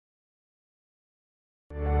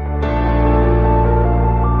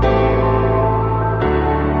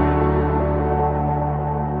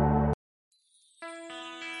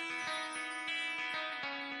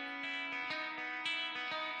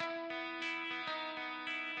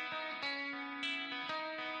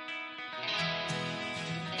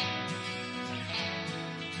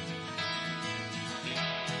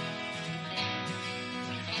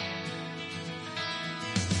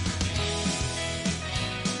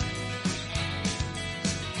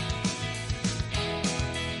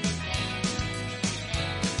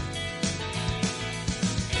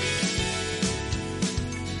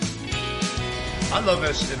I love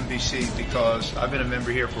SMBC because I've been a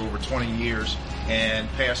member here for over 20 years, and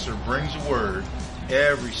Pastor brings a word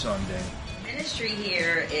every Sunday. Ministry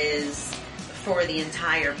here is for the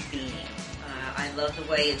entire being. I love the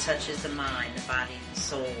way it touches the mind, the body, and the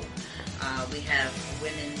soul. We have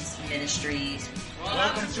women's ministries.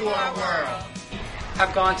 Welcome to our world.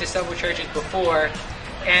 I've gone to several churches before,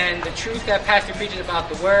 and the truth that Pastor preaches about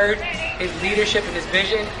the Word, his leadership and his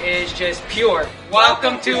vision is just pure.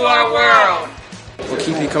 Welcome to our world. What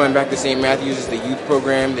keeps me coming back to St. Matthew's is the youth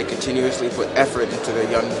program. They continuously put effort into the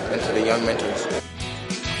young mentors.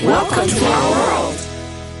 Welcome to our world.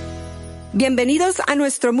 Bienvenidos a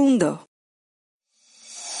nuestro mundo.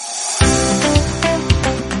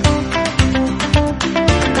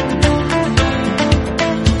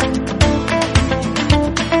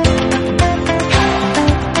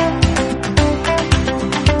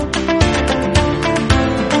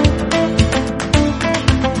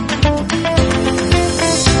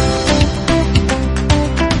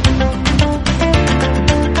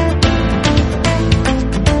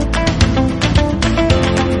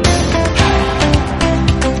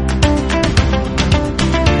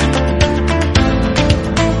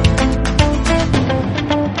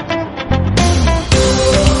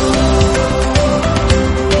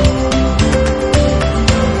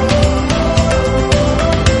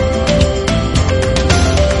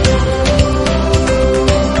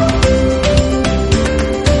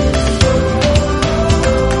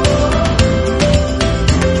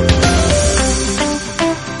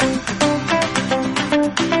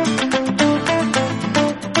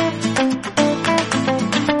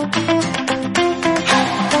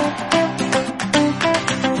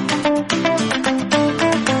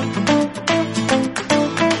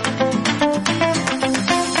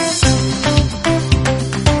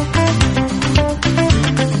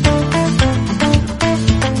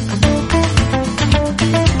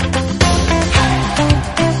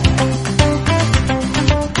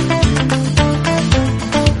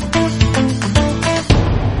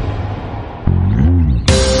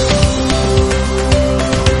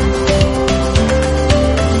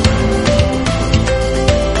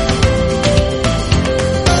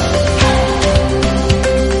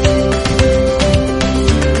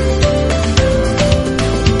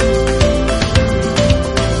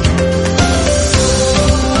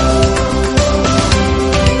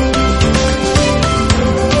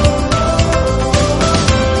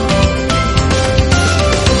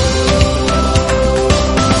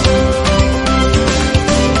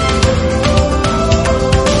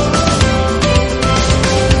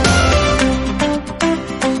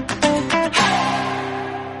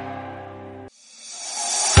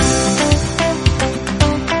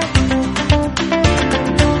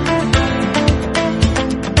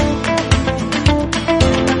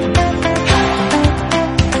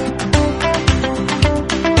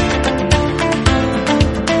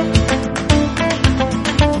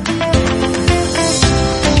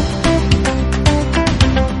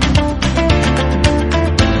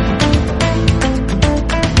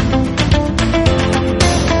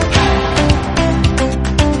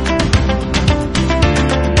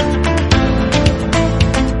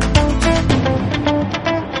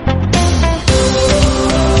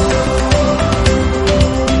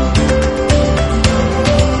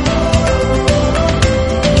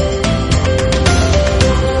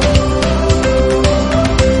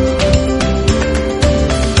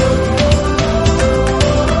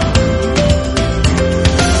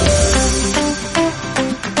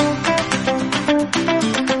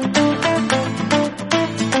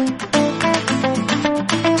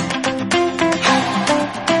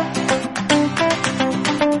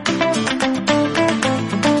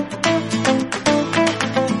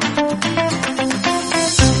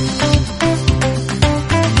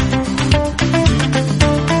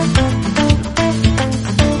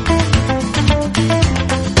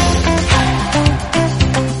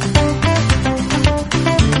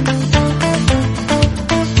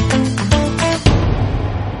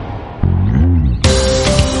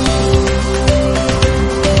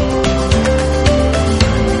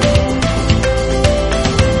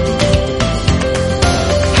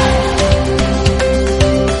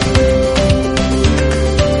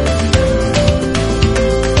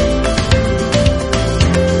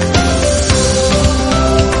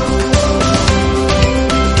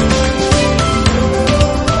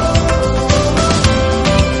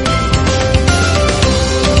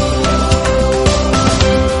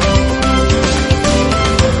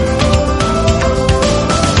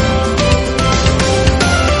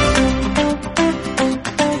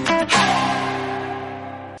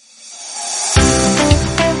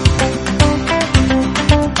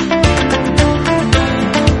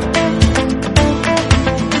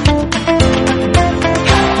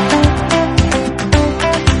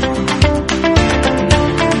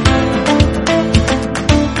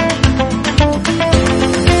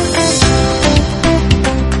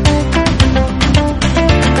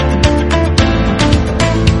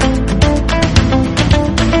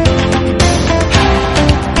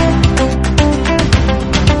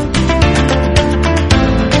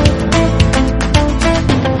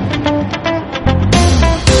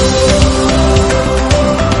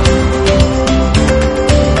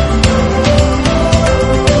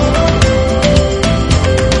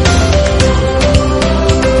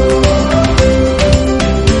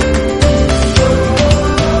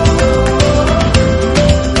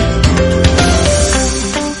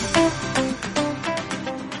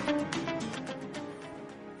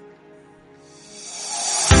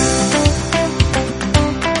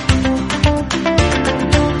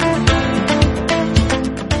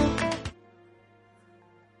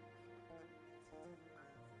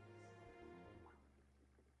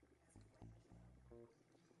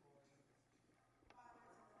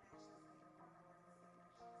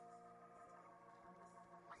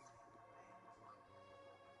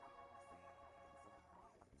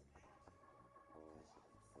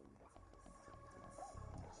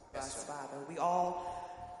 us, Father. We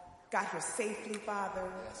all got here safely, Father.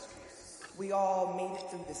 We all made it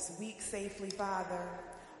through this week safely, Father.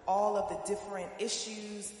 All of the different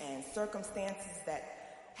issues and circumstances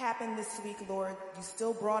that happened this week, Lord, you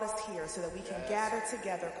still brought us here so that we can gather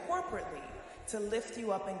together corporately to lift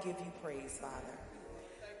you up and give you praise, Father.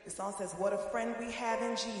 The song says, what a friend we have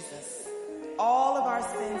in Jesus, all of our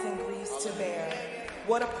sins and griefs to bear.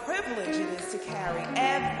 What a privilege it is to carry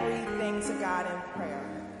everything to God in prayer.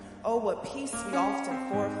 Oh, what peace we often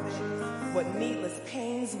forfeit, what needless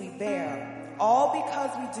pains we bear, all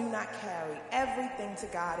because we do not carry everything to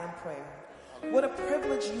God in prayer. What a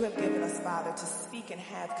privilege you have given us, Father, to speak and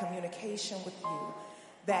have communication with you,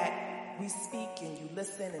 that we speak and you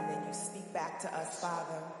listen and then you speak back to us,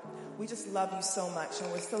 Father. We just love you so much,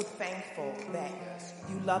 and we're so thankful that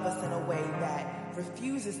you love us in a way that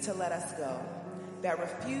refuses to let us go, that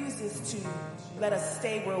refuses to let us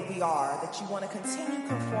stay where we are, that you want to continue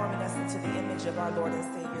conforming us into the image of our Lord and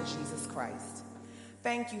Savior, Jesus Christ.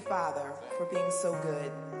 Thank you, Father, for being so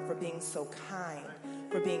good, for being so kind,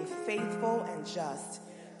 for being faithful and just.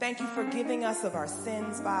 Thank you for giving us of our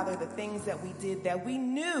sins, Father, the things that we did that we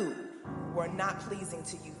knew were not pleasing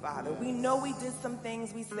to you, Father. We know we did some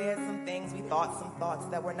things, we said some things, we thought some thoughts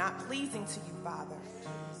that were not pleasing to you, Father.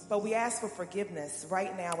 But we ask for forgiveness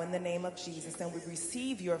right now in the name of Jesus, and we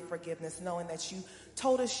receive your forgiveness knowing that you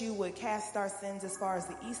told us you would cast our sins as far as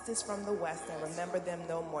the east is from the west and remember them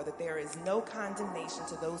no more, that there is no condemnation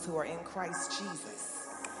to those who are in Christ Jesus.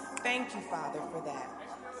 Thank you, Father, for that.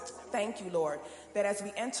 Thank you, Lord, that as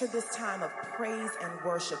we enter this time of praise and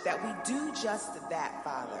worship, that we do just that,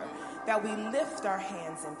 Father, that we lift our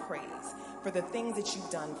hands in praise for the things that you've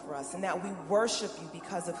done for us, and that we worship you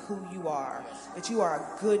because of who you are, that you are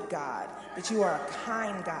a good God, that you are a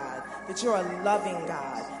kind God, that you're a loving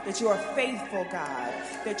God, that you are a faithful God,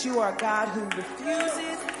 that you are a God who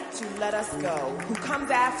refuses to let us go, who comes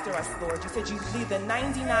after us, Lord. You said you leave the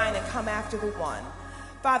 99 and come after the one.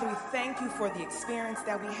 Father, we thank you for the experience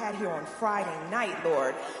that we had here on Friday night,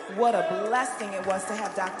 Lord. What a blessing it was to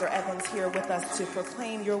have Dr. Evans here with us to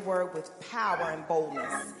proclaim your word with power and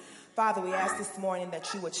boldness. Father, we ask this morning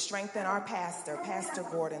that you would strengthen our pastor, Pastor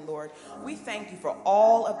Gordon, Lord. We thank you for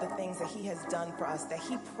all of the things that he has done for us, that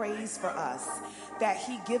he prays for us, that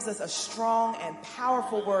he gives us a strong and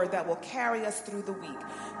powerful word that will carry us through the week,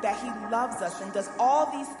 that he loves us and does all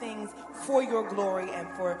these things for your glory and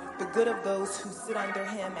for the good of those who sit under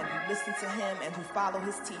him and who listen to him and who follow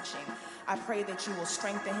his teaching. I pray that you will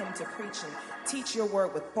strengthen him to preach and teach your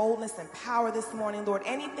word with boldness and power this morning, Lord.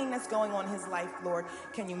 Anything that's going on in his life, Lord,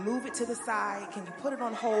 can you move it to the side? Can you put it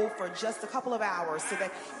on hold for just a couple of hours so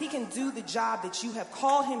that he can do the job that you have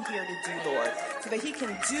called him here to do, Lord, so that he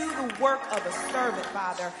can do the work of a servant,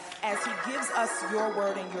 Father, as he gives us your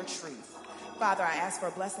word and your truth. Father, I ask for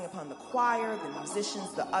a blessing upon the choir, the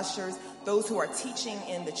musicians, the ushers, those who are teaching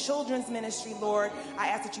in the children's ministry, Lord. I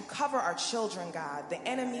ask that you cover our children, God. The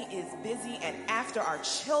enemy is busy and after our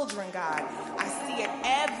children, God. I see it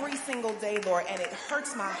every single day, Lord, and it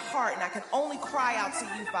hurts my heart, and I can only cry out to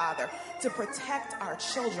you, Father, to protect our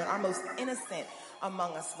children, our most innocent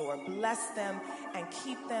among us, Lord. Bless them and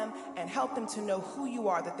keep them and help them to know who you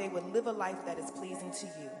are, that they would live a life that is pleasing to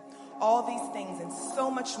you. All these things and so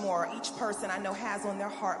much more each person I know has on their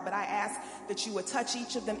heart, but I ask that you would touch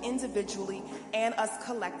each of them individually and us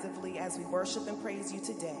collectively as we worship and praise you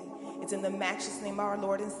today. It's in the matchless name of our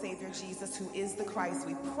Lord and Savior Jesus, who is the Christ,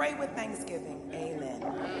 we pray with thanksgiving. Amen.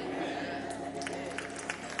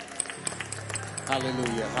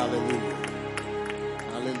 Hallelujah, hallelujah,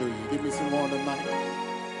 hallelujah. Give me some more on the mic.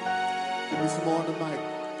 Give me some more on the mic.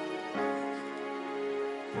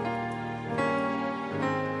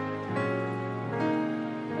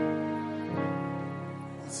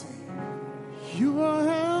 You are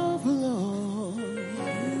Alpha, Lord.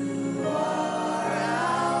 You are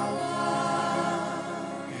Alpha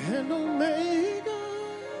and Omega.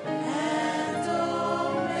 And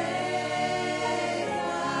Omega.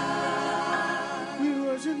 We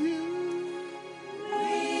worship you.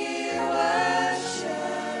 We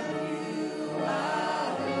worship you,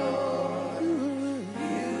 our Lord. You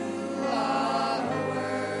are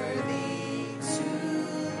worthy to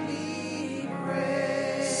be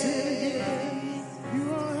praised. Sing it again. You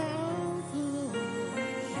are Alpha, Lord.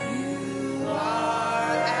 You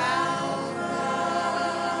are Alpha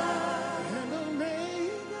and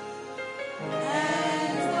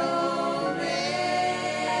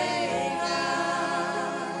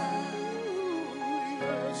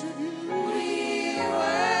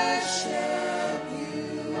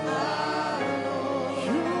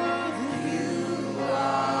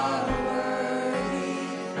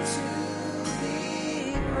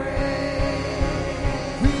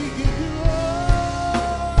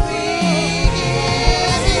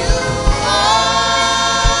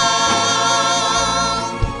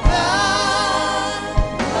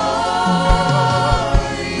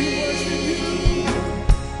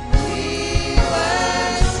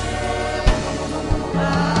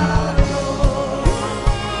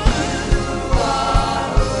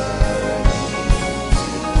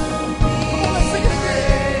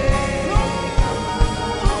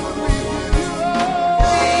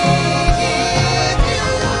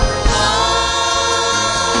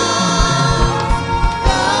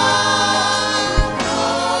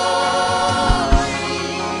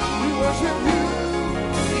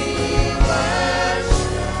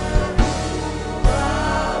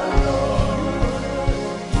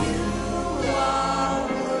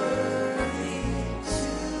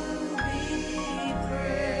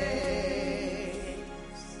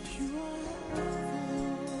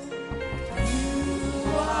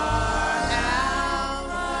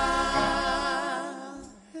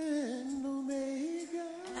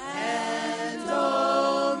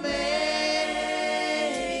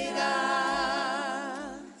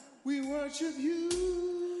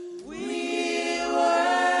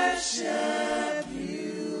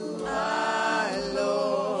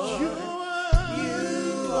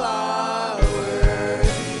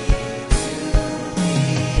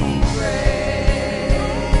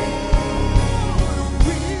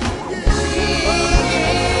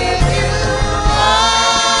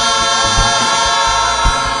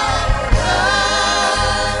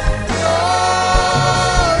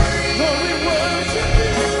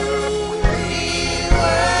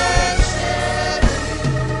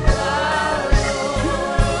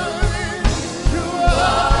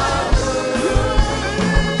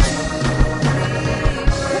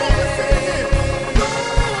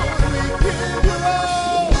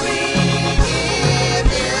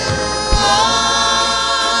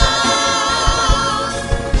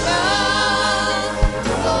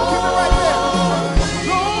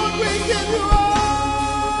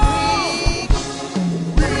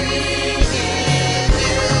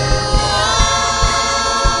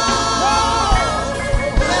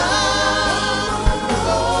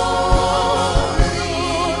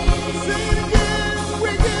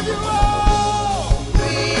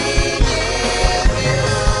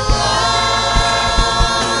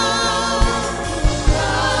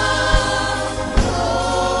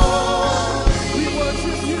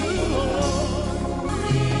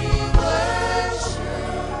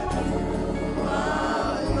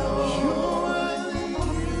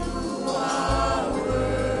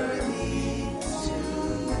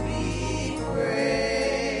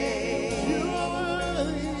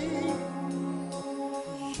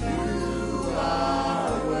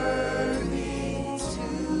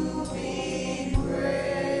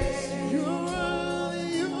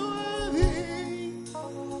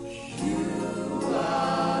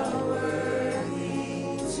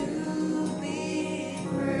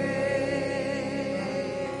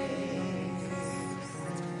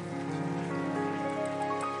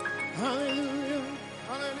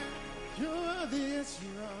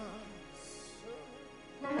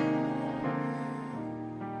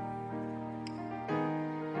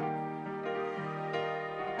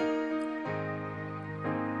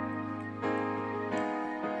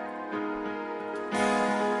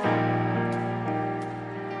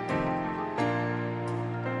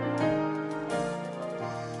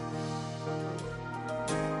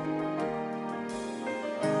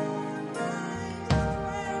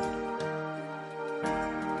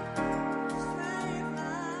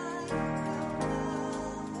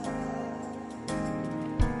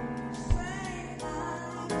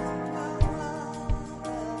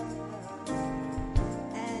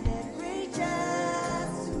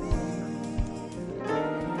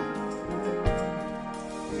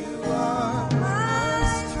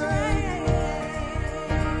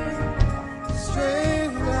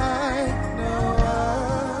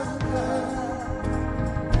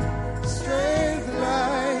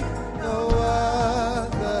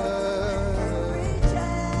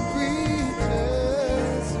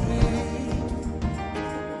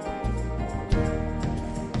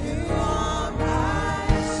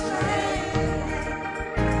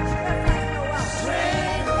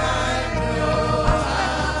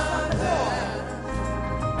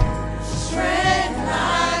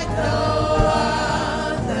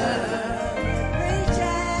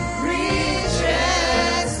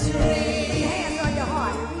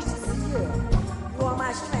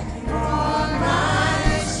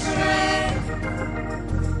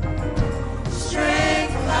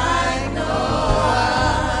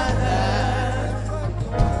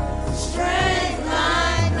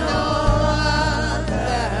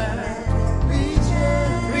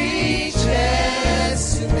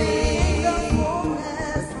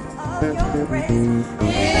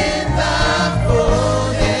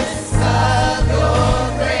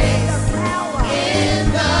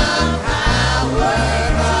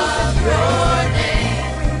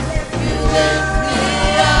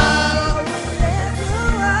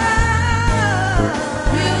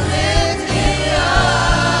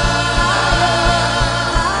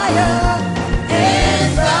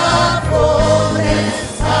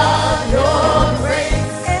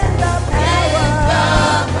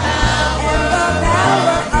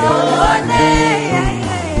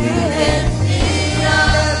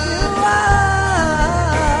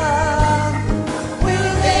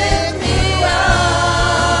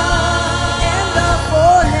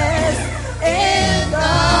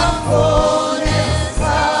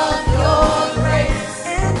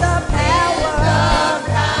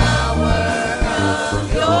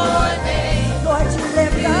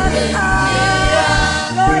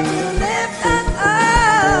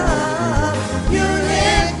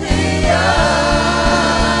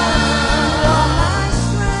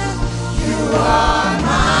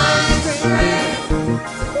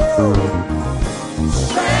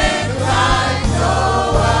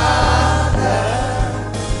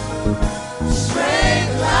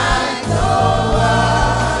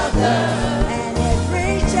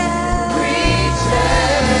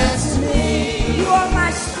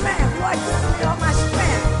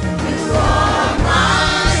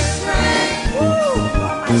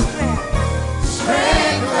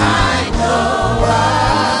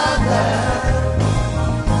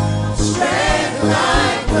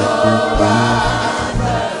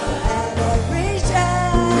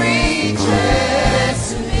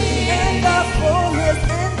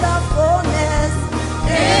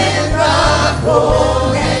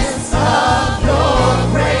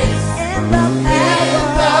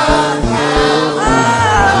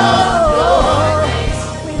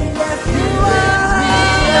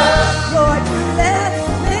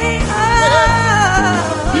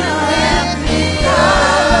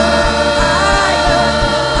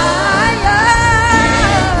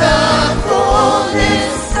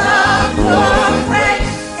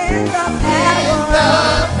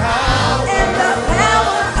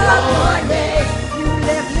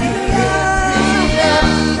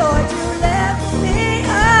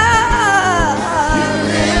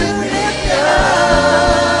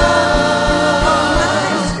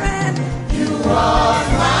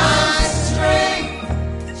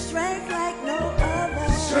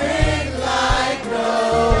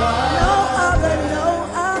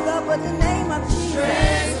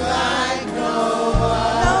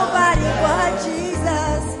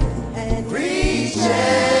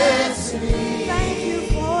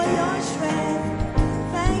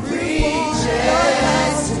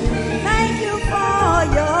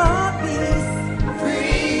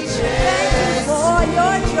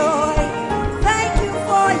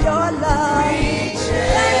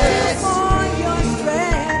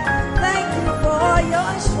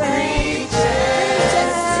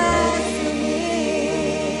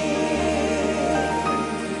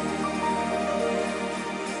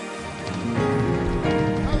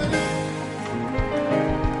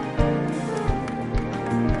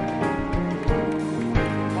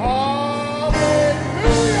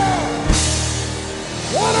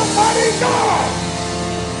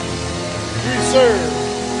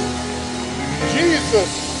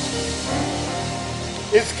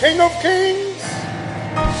is King of Kings.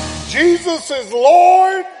 Jesus is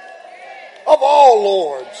Lord of all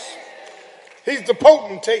lords. He's the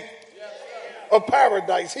potentate of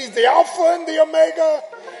paradise. He's the Alpha and the Omega.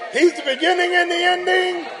 He's the beginning and the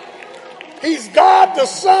ending. He's God the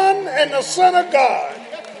Son and the Son of God.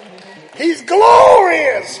 He's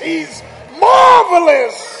glorious. He's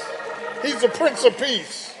marvelous. He's the Prince of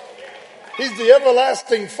Peace. He's the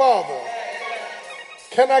everlasting Father.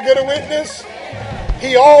 Can I get a witness?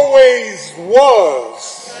 He always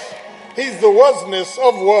was. He's the wasness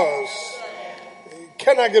of was.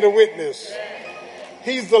 Can I get a witness?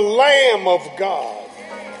 He's the Lamb of God.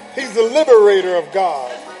 He's the liberator of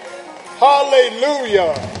God.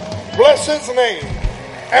 Hallelujah. Bless his name.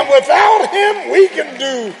 And without him, we can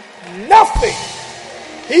do nothing.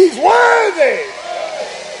 He's worthy.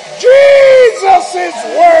 Jesus is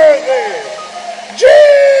worthy.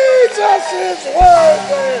 Jesus is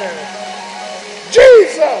worthy.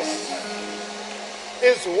 Jesus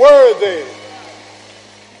is worthy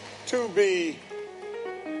to be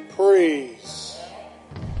praised.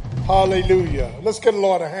 Hallelujah. Let's give the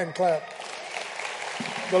Lord a hand clap.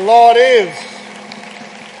 The Lord is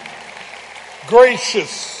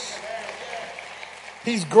gracious.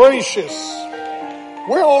 He's gracious.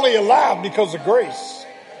 We're only alive because of grace.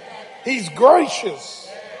 He's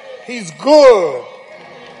gracious. He's good.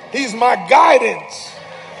 He's my guidance.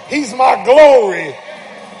 He's my glory.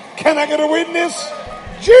 Can I get a witness?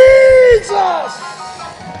 Jesus,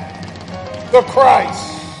 the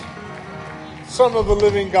Christ, Son of the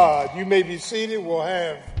living God. You may be seated. We'll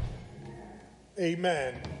have,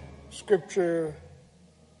 amen, scripture,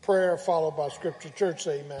 prayer followed by scripture. Church,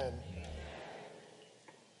 say amen.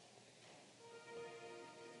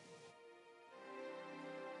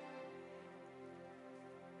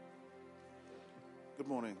 Good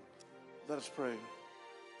morning. Let us pray.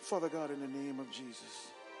 Father God, in the name of Jesus,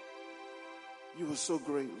 you are so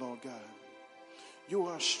great, Lord God. You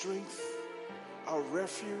are our strength, our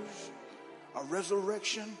refuge, our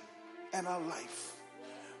resurrection, and our life.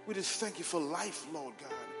 We just thank you for life, Lord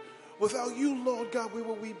God. Without you, Lord God, where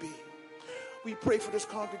would we be? We pray for this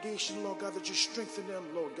congregation, Lord God, that you strengthen them,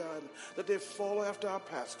 Lord God, that they follow after our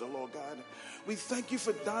pastor, Lord God. We thank you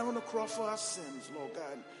for dying on the cross for our sins, Lord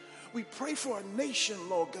God. We pray for our nation,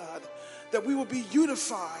 Lord God, that we will be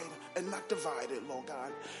unified and not divided, Lord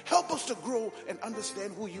God. Help us to grow and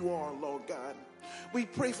understand who you are, Lord God. We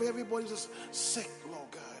pray for everybody that's sick,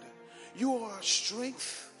 Lord God. You are our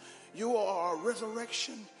strength. You are our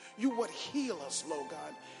resurrection. You would heal us, Lord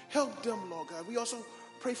God. Help them, Lord God. We also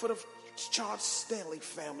pray for the Charles Stanley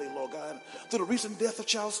family, Lord God, through the recent death of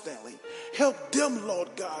Charles Stanley. Help them, Lord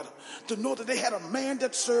God, to know that they had a man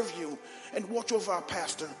that served you, and watch over our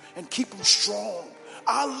pastor and keep him strong.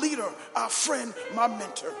 Our leader, our friend, my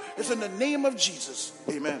mentor. It's in the name of Jesus.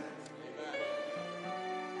 Amen.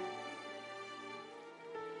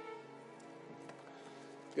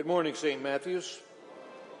 Good morning, St. Matthews.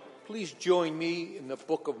 Please join me in the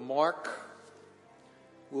book of Mark.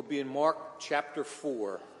 We'll be in Mark chapter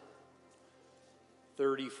 4,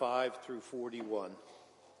 35 through 41.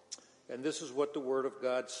 And this is what the Word of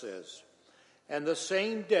God says. And the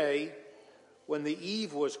same day, when the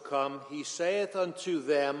eve was come, he saith unto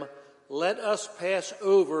them, Let us pass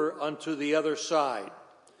over unto the other side.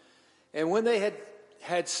 And when they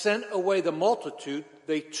had sent away the multitude,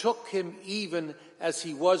 they took him even as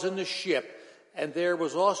he was in the ship, and there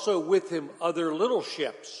was also with him other little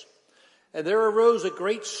ships. And there arose a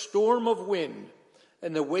great storm of wind,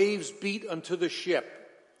 and the waves beat unto the ship,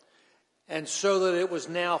 and so that it was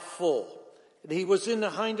now full. And he was in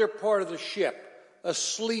the hinder part of the ship,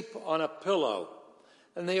 asleep on a pillow.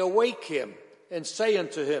 And they awake him, and say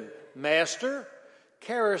unto him, Master,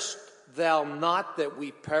 carest thou not that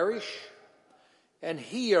we perish? And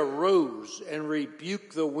he arose and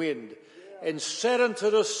rebuked the wind, and said unto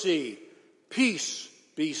the sea, Peace,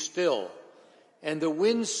 be still. And the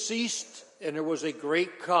wind ceased, and there was a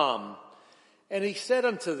great calm. And he said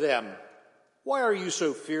unto them, Why are you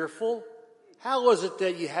so fearful? How is it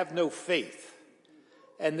that you have no faith?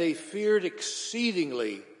 And they feared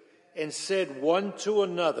exceedingly, and said one to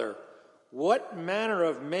another, What manner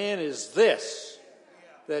of man is this,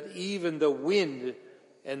 that even the wind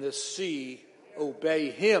and the sea obey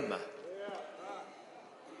him?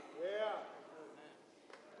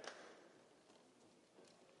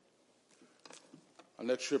 Our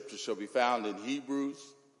next scripture shall be found in Hebrews,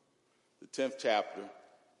 the 10th chapter.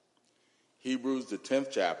 Hebrews, the 10th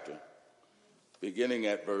chapter, beginning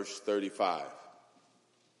at verse 35.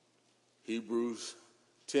 Hebrews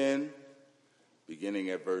 10, beginning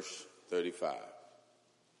at verse 35.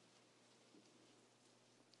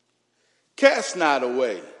 Cast not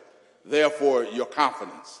away, therefore, your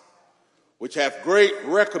confidence, which hath great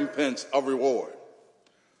recompense of reward.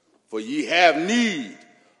 For ye have need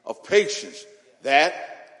of patience, that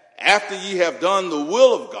after ye have done the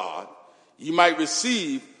will of God, ye might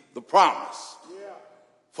receive the promise.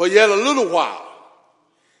 For yet a little while,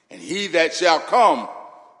 and he that shall come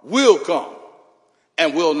will come,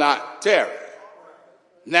 and will not tarry.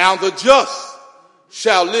 Now the just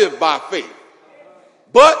shall live by faith.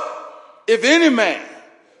 But if any man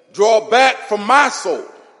draw back from my soul,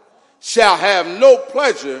 shall have no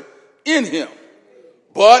pleasure in him.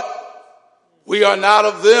 But we are not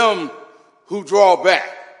of them who draw back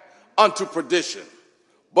unto perdition,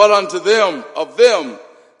 but unto them of them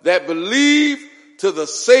that believe to the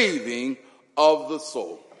saving of the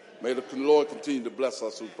soul. May the Lord continue to bless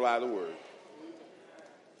us who apply the word.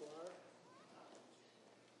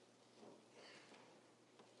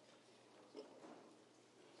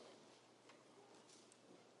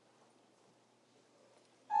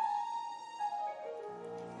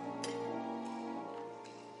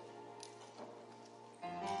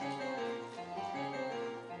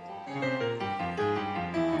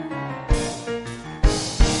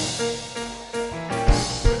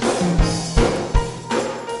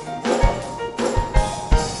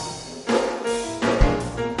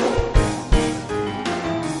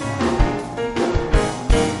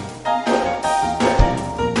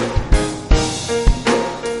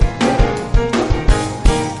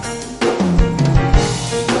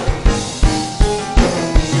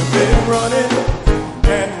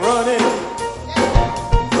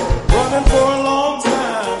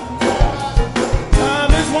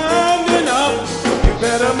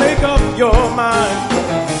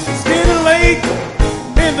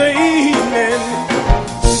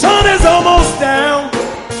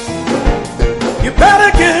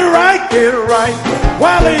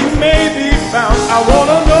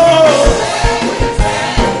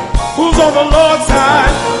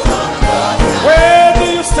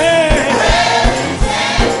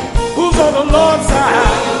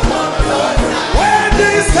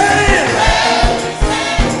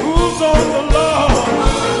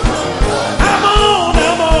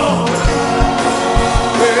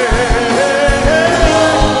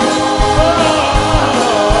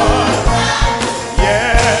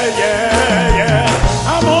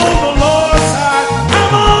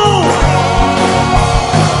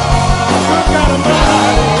 Got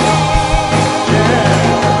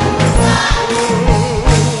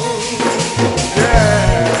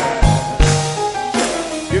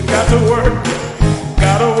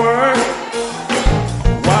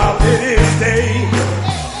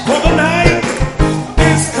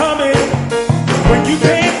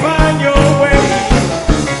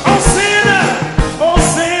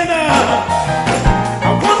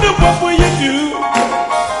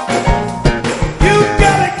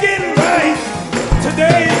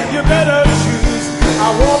You better choose. I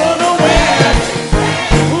wanna know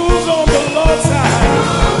who's on the Lord's side.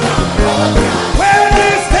 Where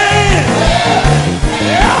they stand.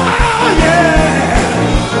 Yeah, yeah.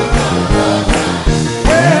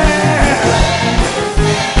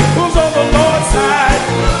 Who's on the Lord's side?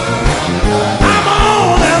 I'm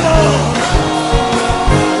on.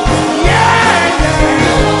 Yeah, yeah.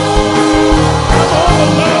 I'm on the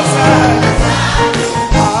Lord's side.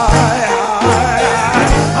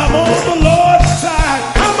 I'm on the Lord's side.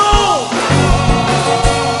 I'm on.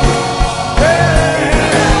 Yeah.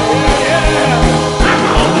 I'm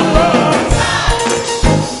on the Lord's side.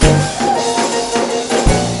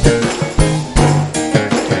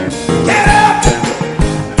 Get up.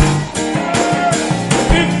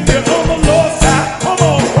 If you're on the Lord's side, come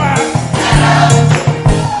on, choir.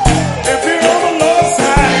 If you're on the Lord's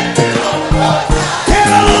side, get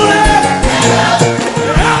on up.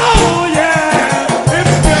 Oh yeah. If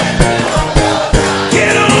you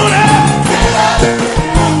get on up.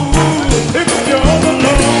 If you're on the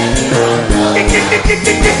Lord,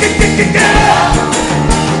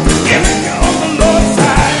 if you're on the Lord's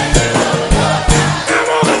side, I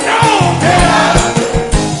wanna know,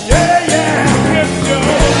 yeah, yeah. If you're on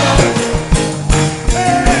the Lord,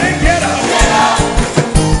 hey, get up.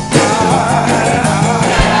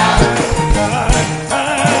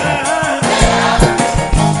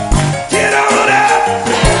 Get on up.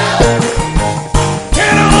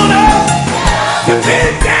 Get on up. You've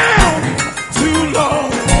been down too long.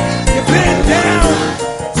 You've been down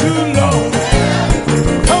too long.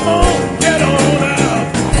 Come on, get on up.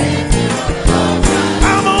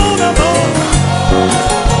 I'm on. I'm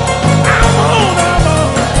on.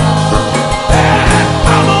 Yeah,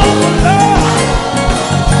 I'm on the Lord.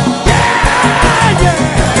 Yeah, yeah.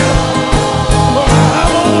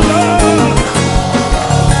 I'm on the Lord.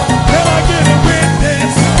 Can I get a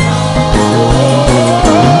witness?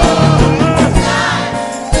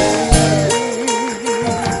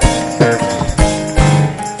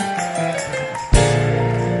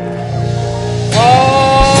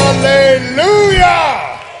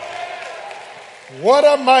 Hallelujah! What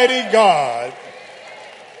a mighty God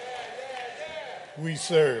we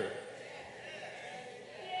serve.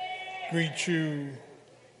 Greet you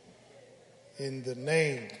in the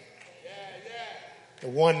name, the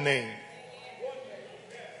one name.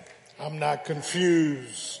 I'm not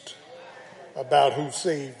confused about who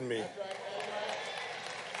saved me.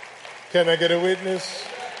 Can I get a witness?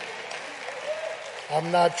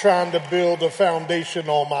 I'm not trying to build a foundation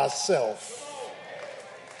on myself.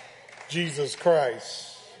 Jesus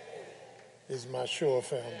Christ is my sure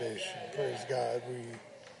foundation. Praise God. We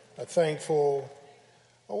are thankful.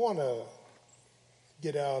 I want to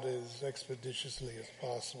get out as expeditiously as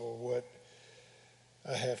possible what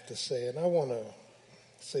I have to say. And I want to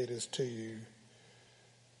say this to you.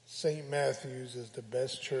 St. Matthew's is the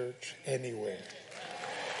best church anywhere.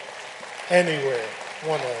 Anywhere.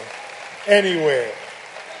 Anywhere.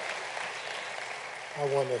 I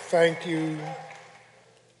want to thank you. I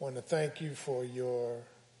want to thank you for your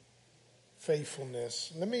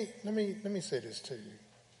faithfulness. Let me say this to you.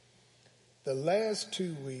 The last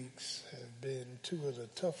 2 weeks have been 2 of the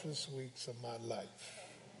toughest weeks of my life.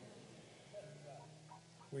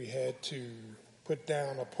 We had to put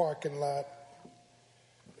down a parking lot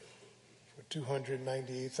for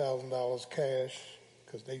 $298,000 cash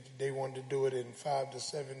because they wanted to do it in 5 to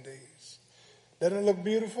 7 days. Doesn't it look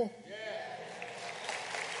beautiful?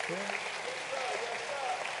 Yeah.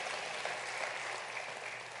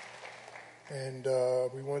 And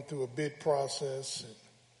we went through a bid process and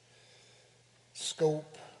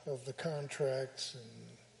scope of the contracts and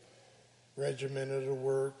regimen of the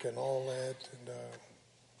work and all that.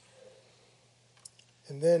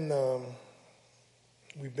 And then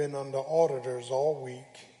we've been under auditors all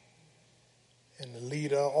week. And the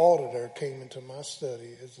lead auditor came into my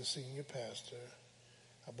study as the senior pastor.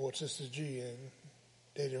 I brought Sister G in.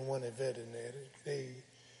 They didn't want a vet in there.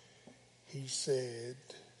 He said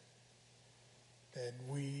that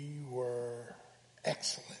we were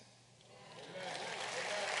excellent.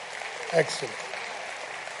 Excellent.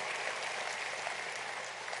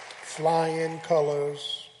 Flying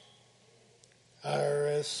colors,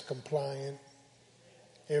 IRS compliant,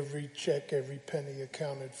 every check, every penny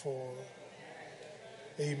accounted for.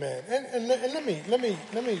 Amen. And let me.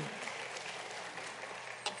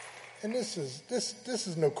 And this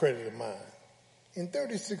is no credit of mine. In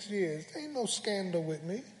 36 years, there ain't no scandal with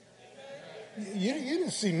me. You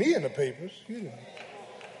didn't see me in the papers. You didn't.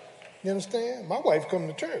 You understand? My wife come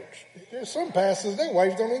to church. There's some pastors, their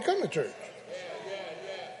wives don't even come to church.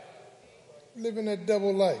 Living that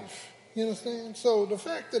double life. You understand? So the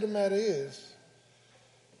fact of the matter is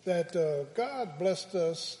that God blessed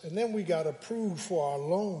us, and then we got approved for our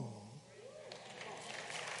loan.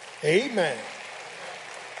 Amen.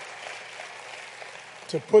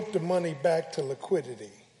 To put the money back to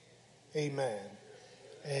liquidity. Amen.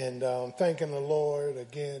 And thanking the Lord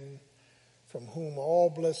again, from whom all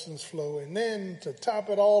blessings flow. And then to top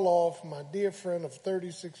it all off, my dear friend of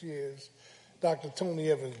 36 years, Dr.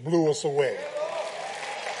 Tony Evans, blew us away.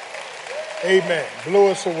 Amen. Blew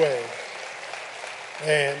us away.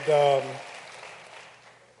 And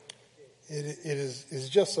it's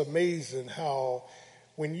just amazing how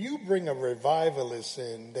when you bring a revivalist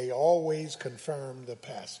in, they always confirm the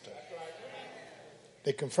pastor.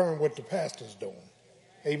 They confirm what the pastor's doing.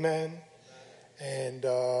 Amen. And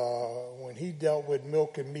when he dealt with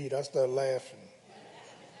milk and meat, I started laughing.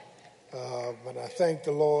 But I thank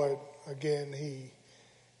the Lord again.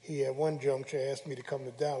 He at one juncture asked me to come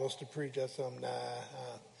to Dallas to preach. I said,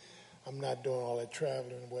 I'm not doing all that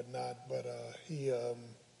traveling and whatnot. But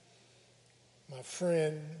my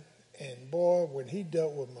friend, and boy, when he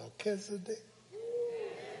dealt with Melchizedek,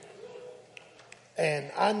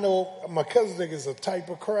 and I know Melchizedek is a type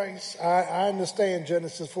of Christ. I understand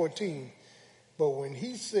Genesis 14. But when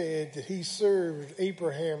he said that he served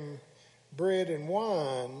Abraham bread and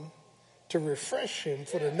wine to refresh him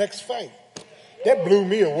for the next fight, that blew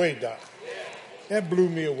me away, Doc. That blew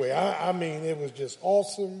me away. I mean, it was just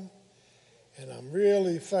awesome. And I'm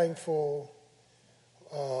really thankful.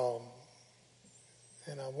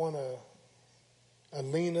 And I want to,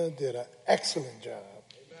 Alina did an excellent job.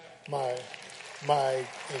 My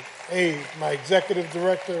executive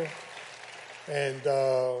director, and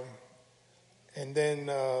then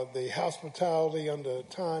the hospitality under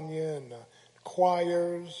Tanya and the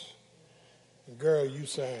choirs. And girl, you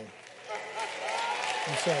sang.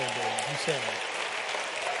 You sang, baby. You sang.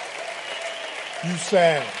 You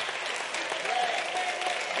sang.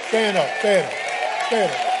 Stand up, stand up,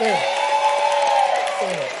 stand up, stand up.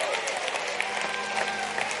 Stand up.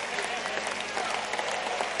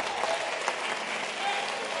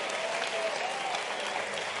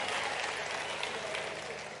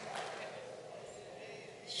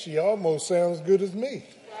 She almost sounds good as me.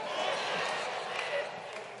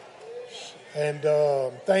 And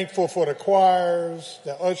thankful for the choirs,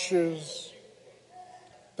 the ushers.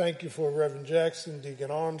 Thank you for Reverend Jackson, Deacon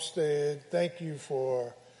Armstead. Thank you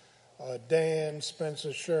for Dan,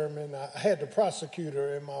 Spencer Sherman. I had the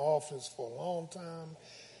prosecutor in my office for a long time,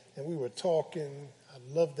 and we were talking. I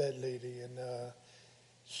love that lady, and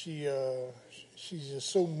she's just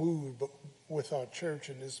so moved with our church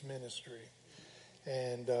and this ministry.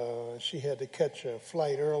 And she had to catch a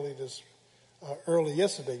flight early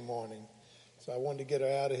yesterday morning. So I wanted to get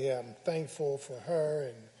her out of here. I'm thankful for her,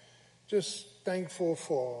 and just thankful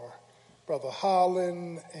for Brother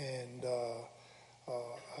Holland and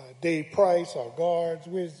Dave Price, our guards.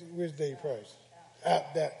 Where's Dave Price?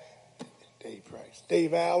 Dave Price.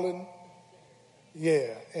 Dave Allen.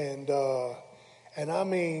 Yeah. And I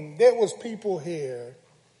mean, there was people here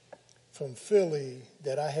from Philly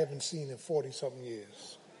that I haven't seen in 40-something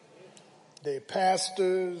years. They're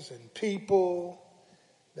pastors and people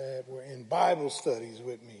that were in Bible studies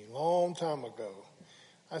with me a long time ago.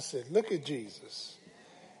 I said, look at Jesus.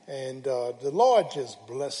 And the Lord just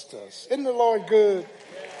blessed us. Isn't the Lord good?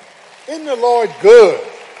 Isn't the Lord good?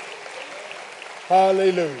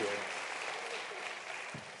 Hallelujah.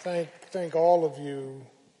 Thank all of you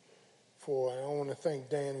for, I want to thank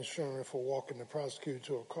Dan and Sherman for walking the prosecutor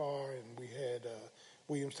to a car, and we had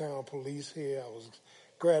Williamstown police here. I was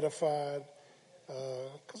gratified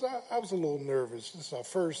because I was a little nervous. This is our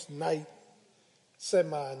first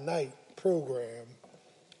semi-night program,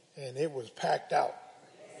 and it was packed out.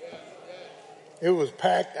 It was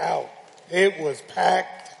packed out. It was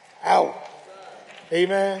packed out.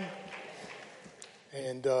 Amen.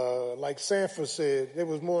 And like Sanford said, there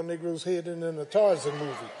was more Negroes here than in the Tarzan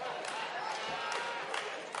movie.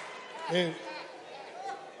 And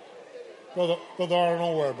Brother Arnold,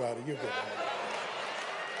 don't worry about it. You're good.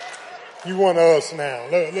 You one of us now.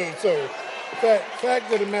 Look, so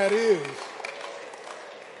fact of the matter is,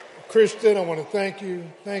 Christian, I want to thank you.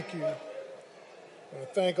 Thank you. I want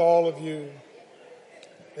to thank all of you.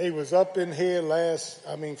 They was up in here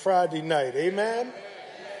Friday night. Amen?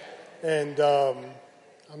 And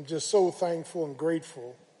I'm just so thankful and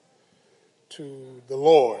grateful to the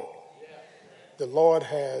Lord. The Lord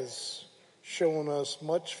has shown us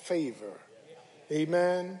much favor.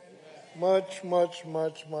 Amen? Much, much,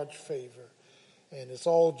 much, much favor. And it's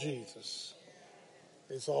all Jesus.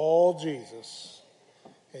 It's all Jesus.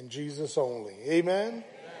 And Jesus only. Amen?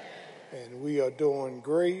 And we are doing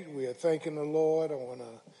great. We are thanking the Lord. I want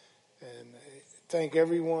to thank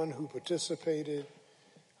everyone who participated.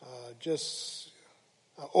 Just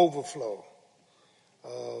an overflow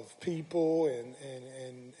of people. And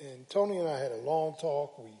Tony and I had a long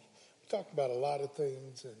talk. We talked about a lot of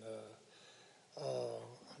things. And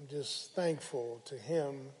I'm just thankful to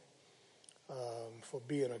him for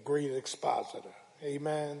being a great expositor.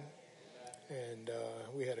 Amen. And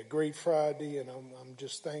we had a great Friday, and I'm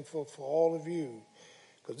just thankful for all of you,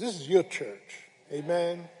 because this is your church.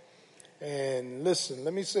 Amen. And listen,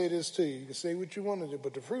 let me say this to you. You can say what you want to do,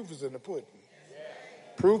 but the proof is in the pudding.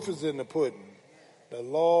 Proof is in the pudding. The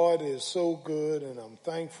Lord is so good, and I'm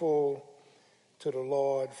thankful to the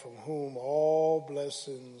Lord, from whom all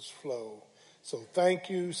blessings flow. So thank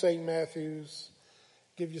you, St. Matthews.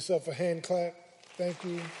 Give yourself a hand clap. Thank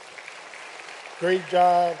you. Great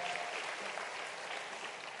job.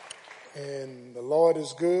 And the Lord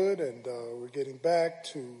is good, and we're getting back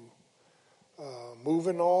to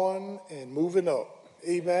moving on and moving up.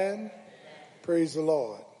 Amen? Praise the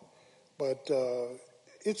Lord. But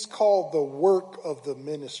it's called the work of the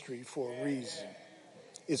ministry for a reason.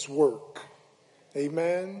 It's work.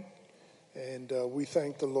 Amen? And we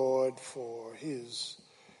thank the Lord for his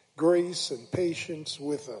grace and patience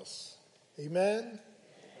with us. Amen?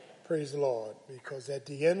 Praise the Lord. Because at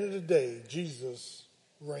the end of the day, Jesus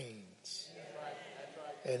reigns.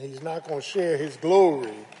 And he's not going to share his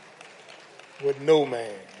glory with no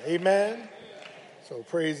man. Amen? So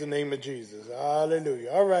praise the name of Jesus.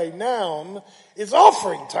 Hallelujah. All right, now it's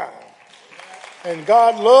offering time. And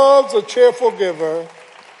God loves a cheerful giver.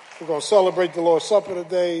 We're going to celebrate the Lord's Supper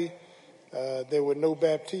today. There were no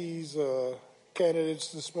baptized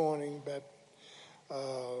candidates this morning. But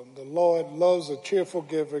the Lord loves a cheerful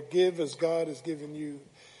giver. Give as God has given you.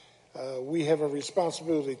 We have a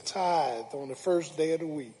responsibility to tithe on the first day of the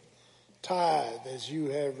week. Tithe as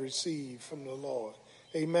you have received from the Lord.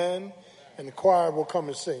 Amen. And the choir will come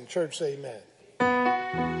and sing. Church, say amen.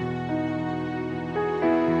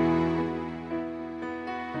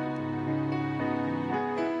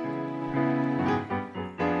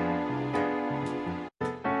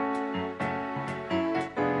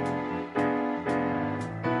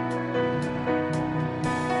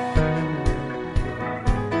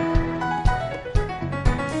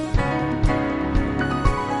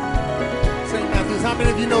 How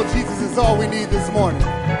many of you know Jesus is all we need this morning?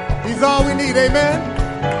 He's all we need, amen?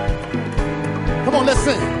 Come on, let's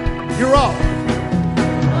sing. You're all.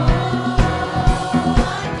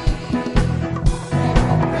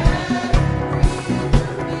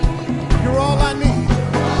 You're all I need.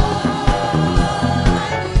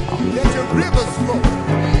 Let your rivers flow.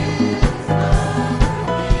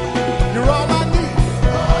 You're all I need.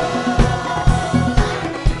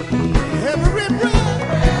 Every breath.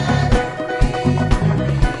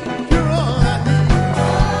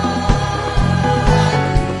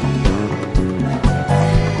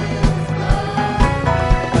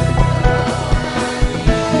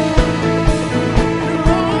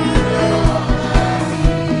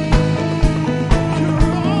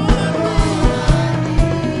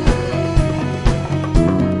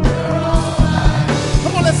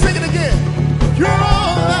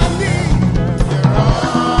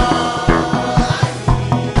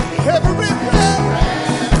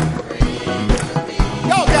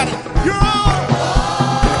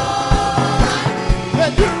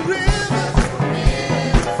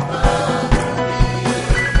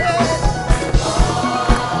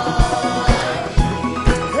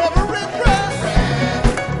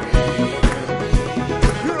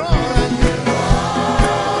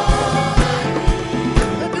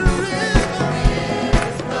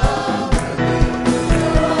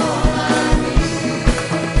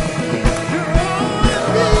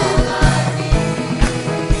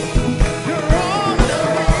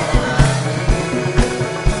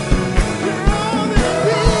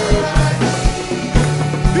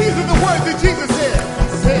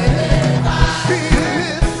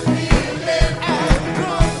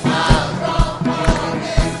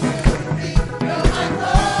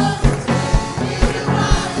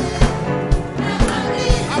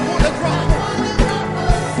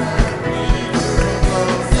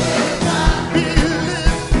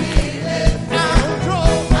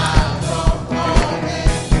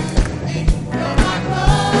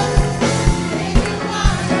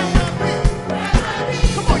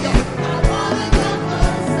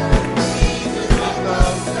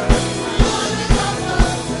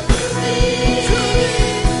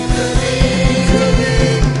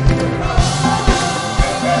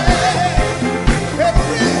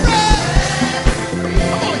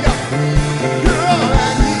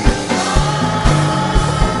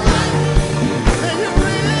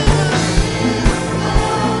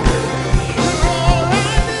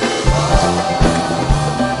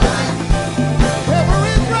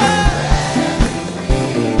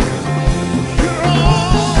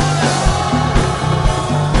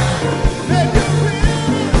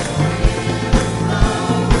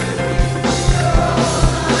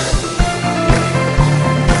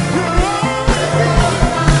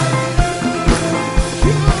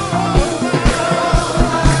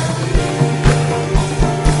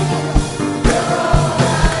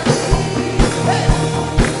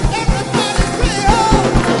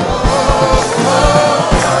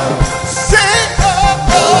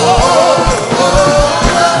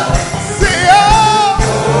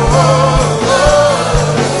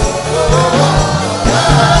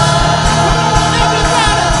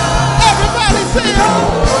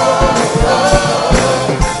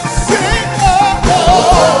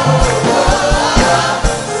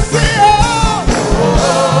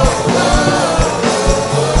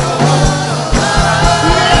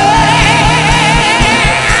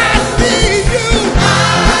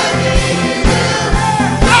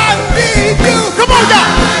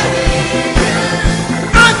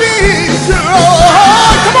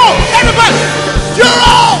 Come on, everybody. You're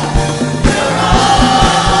all.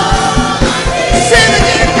 Say it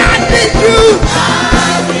again. I need you.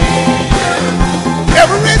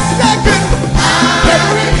 Every second,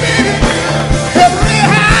 every minute, every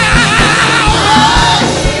hour.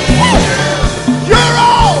 You're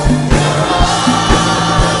all.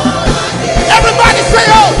 Everybody say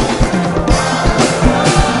oh.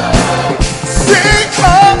 Say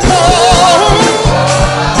oh.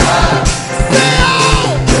 Say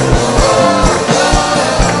oh.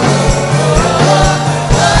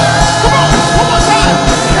 Come on, one more time.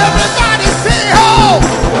 Everybody say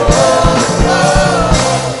oh.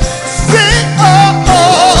 Say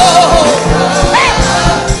oh. Hey.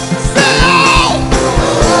 Say oh.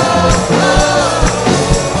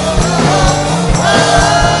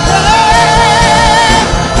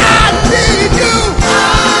 I need you.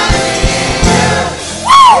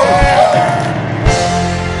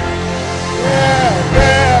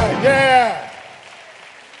 Yeah.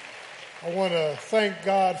 I want to thank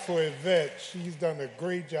God for Yvette. She's done a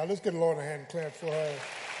great job. Let's get the Lord a hand and clap for her.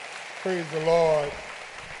 Praise the Lord.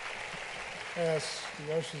 Ask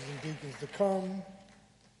the ushers and deacons to come.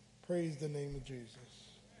 Praise the name of Jesus.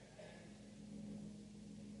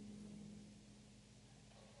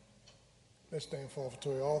 Let's stand for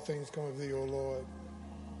offertory. All things come of thee, O Lord.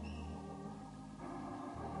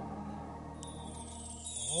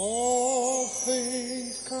 All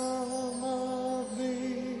things come of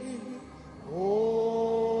thee, O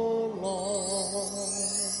Lord,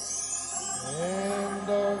 and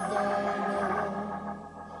of thine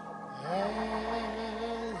own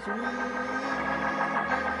as we give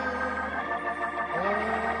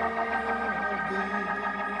of thee.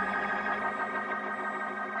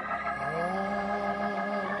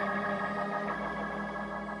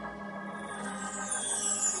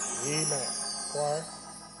 Amen. Choir.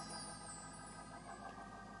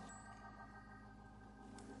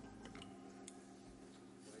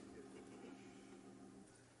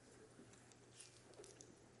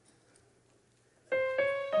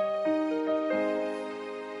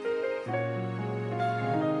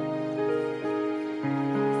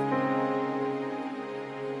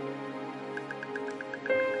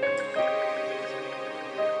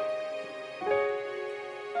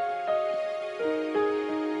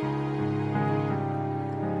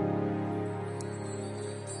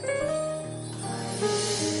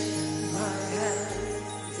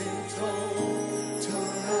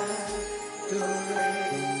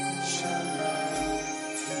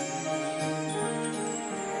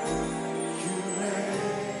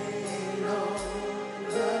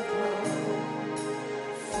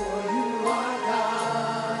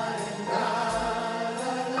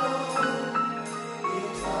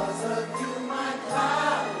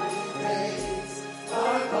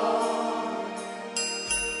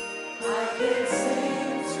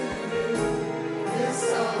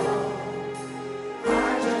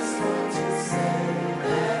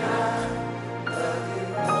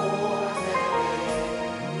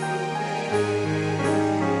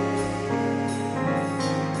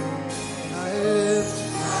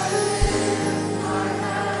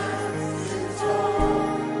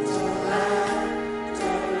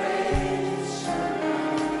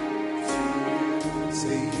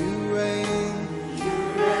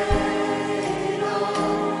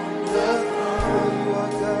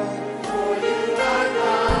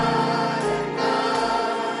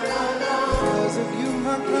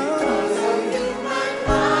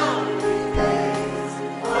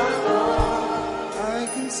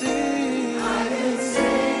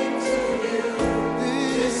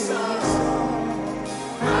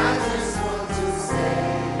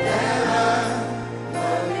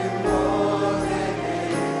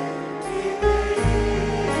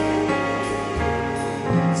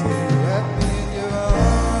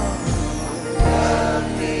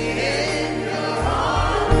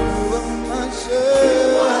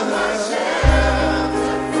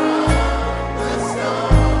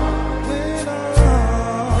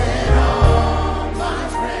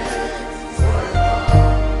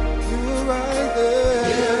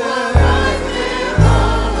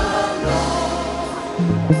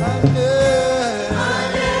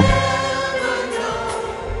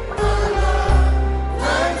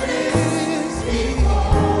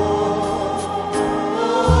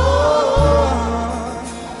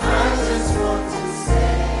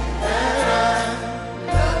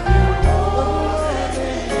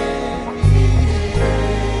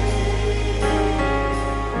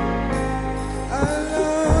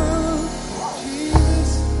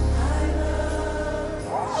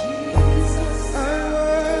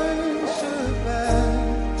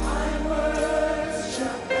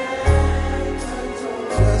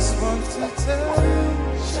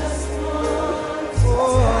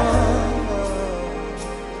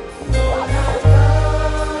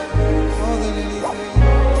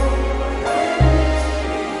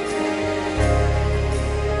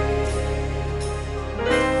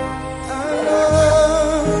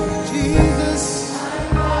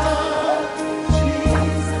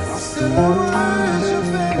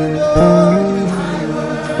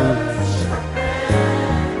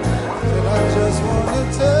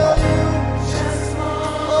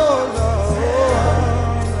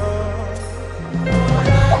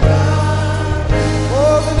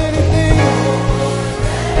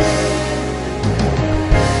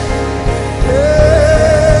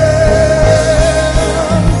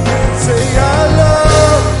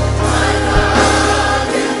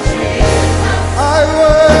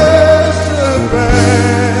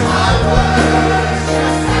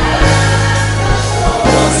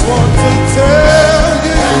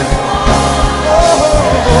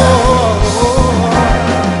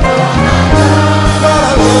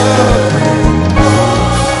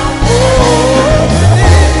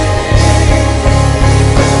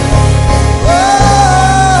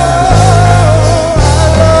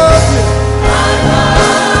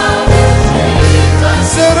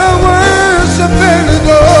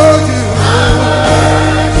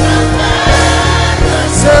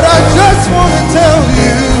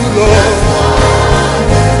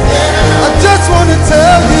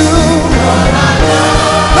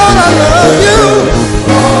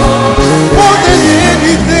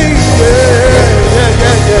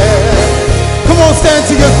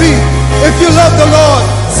 feet. If you love the Lord,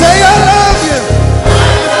 say, I love you.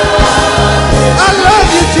 I love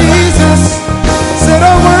you, Jesus. Said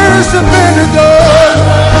I worship and adore you.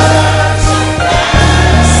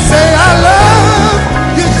 Say, I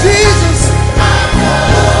love you, Jesus.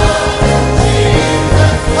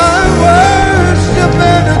 I worship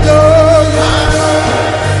and adore you.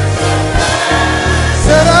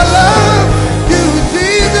 Said I love you,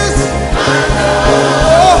 Jesus. I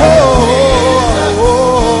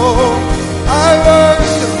worship.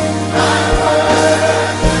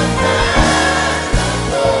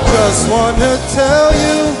 Just want to tell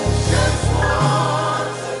you,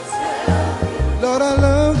 Lord, I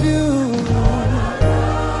love you.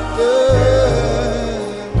 Yeah,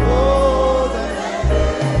 more than.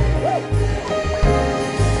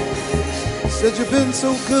 Said you've been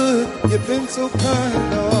so good, you've been so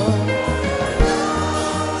kind, Lord.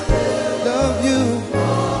 Love you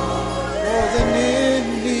more than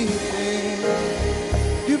anything.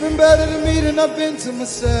 You've been better to me than I've been to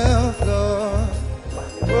myself, Lord.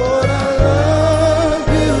 Lord, I love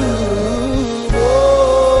you. No.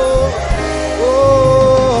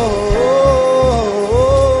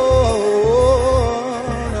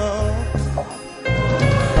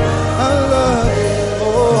 I love you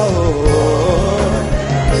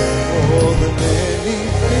more than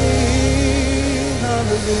anything.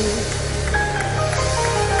 Hallelujah.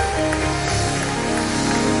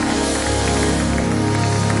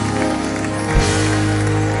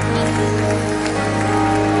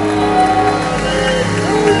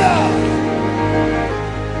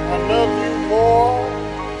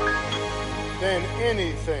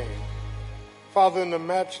 Anything. Father, in the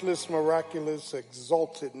matchless, miraculous,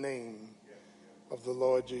 exalted name of the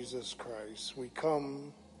Lord Jesus Christ, we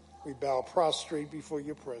come, we bow prostrate before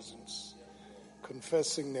your presence,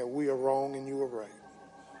 confessing that we are wrong and you are right.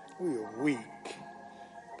 We are weak,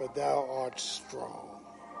 but thou art strong.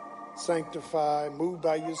 Sanctify, move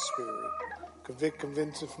by your spirit, convict,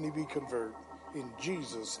 convince, if need be, convert. In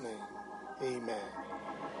Jesus' name, amen.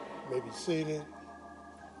 You may be seated.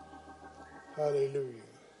 Hallelujah.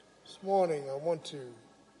 This morning I want to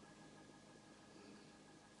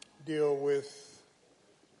deal with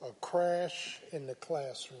a crash in the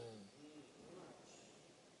classroom.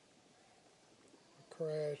 A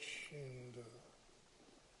crash in the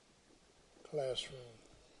classroom.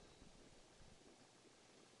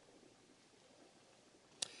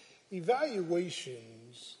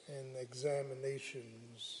 Evaluations and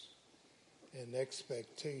examinations and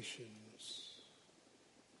expectations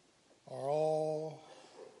are all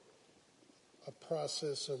a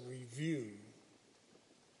process of review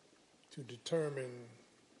to determine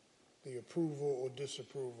the approval or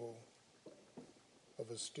disapproval of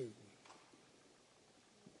a student.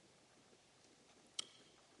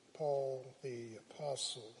 Paul the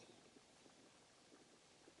Apostle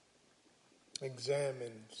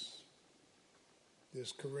examines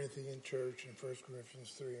this Corinthian church in 1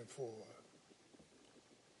 Corinthians 3 and 4.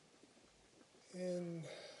 And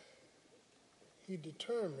he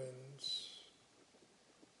determines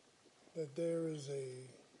that there is a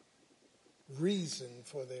reason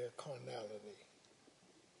for their carnality,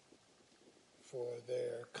 for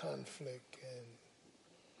their conflict, and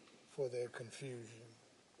for their confusion.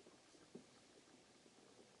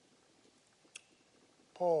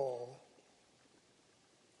 Paul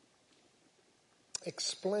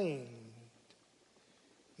explained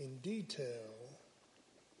in detail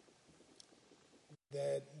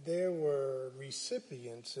that there were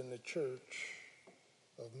recipients in the church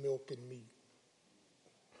of milk and meat.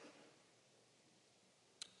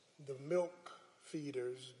 The milk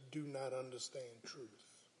feeders do not understand truth.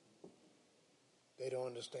 They don't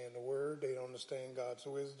understand the word. They don't understand God's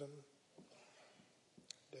wisdom.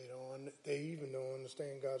 They even don't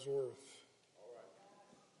understand God's worth.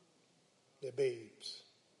 They're babes.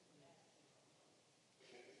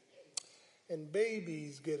 And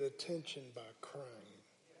babies get attention by crying,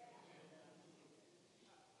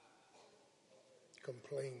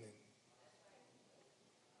 complaining,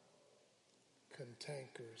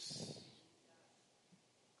 cantankerous.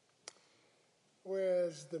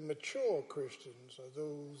 Whereas the mature Christians are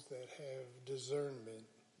those that have discernment,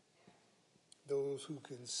 those who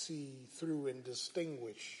can see through and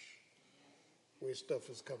distinguish where stuff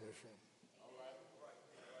is coming from.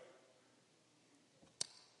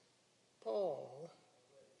 Paul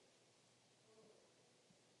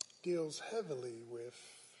deals heavily with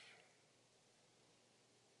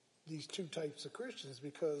these two types of Christians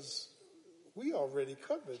because we already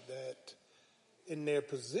covered that in their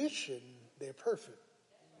position, they're perfect.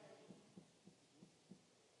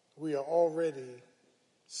 We are already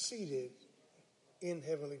seated in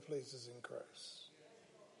heavenly places in Christ.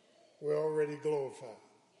 We're already glorified.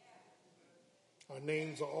 Our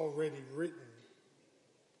names are already written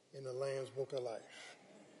in the Lamb's Book of Life.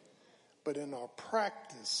 But in our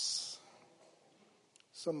practice,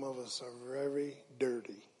 some of us are very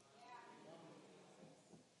dirty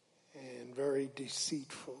and very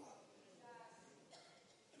deceitful.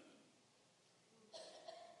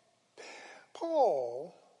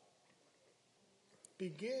 Paul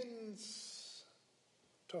begins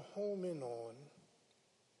to home in on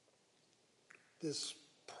this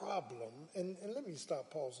problem, and let me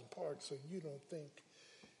stop pausing part so you don't think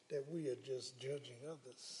that we are just judging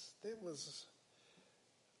others.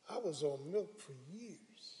 I was on milk for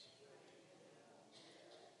years.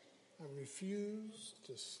 I refused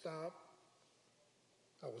to stop.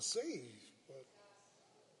 I was saved, but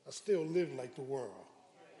I still lived like the world.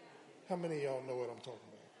 How many of y'all know what I'm talking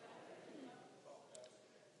about?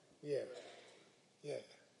 Yeah.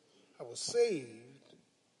 I was saved,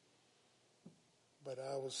 but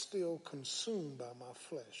I was still consumed by my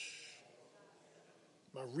flesh.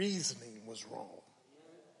 My reasoning was wrong.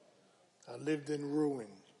 I lived in ruin.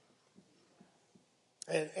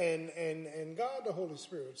 And God, the Holy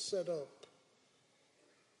Spirit, set up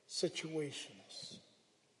situations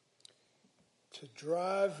to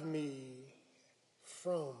drive me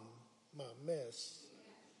from my mess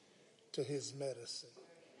to his medicine.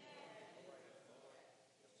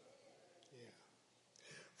 Yeah.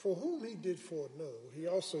 For whom he did foreknow, he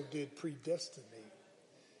also did predestinate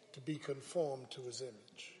to be conformed to his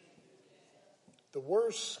image. The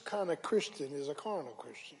worst kind of Christian is a carnal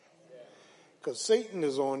Christian. Because Satan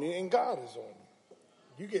is on you and God is on you.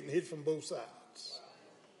 You're getting hit from both sides.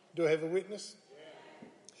 Do I have a witness?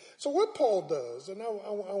 So what Paul does, and I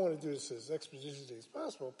want to do this as expeditiously as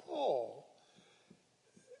possible, Paul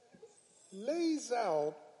lays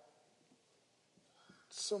out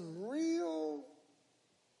some real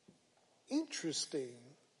interesting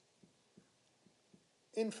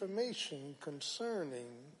information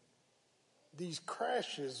concerning these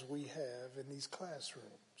crashes we have in these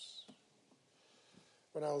classrooms.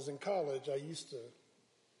 When I was in college, I used to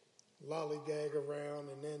lollygag around,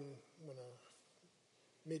 and then when a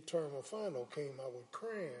midterm or final came, I would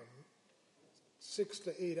cram 6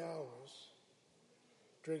 to 8 hours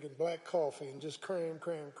drinking black coffee and just cram,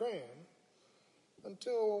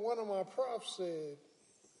 until one of my profs said,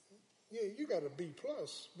 yeah, you got a B+,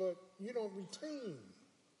 but you don't retain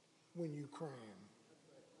when you cram.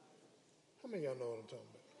 How many of y'all know what I'm talking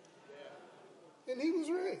about? And he was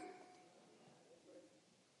right.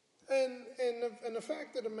 And the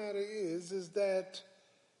fact of the matter is that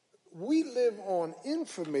we live on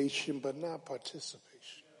information but not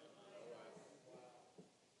participation.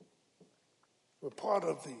 We're part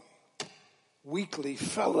of the weekly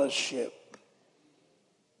fellowship,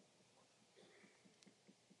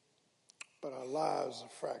 but our lives are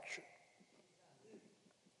fractured.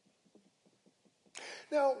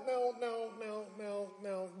 Now,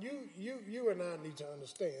 you and I need to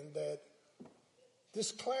understand that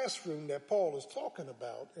this classroom that Paul is talking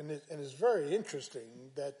about, and it's very interesting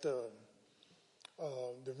that the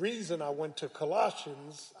reason I went to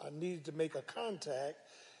Colossians, I needed to make a contact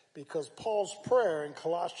because Paul's prayer in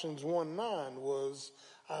Colossians 1:9 was,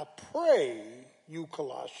 I pray, you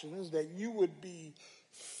Colossians, that you would be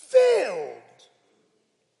filled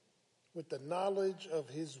with the knowledge of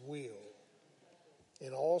his will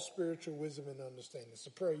in all spiritual wisdom and understanding. It's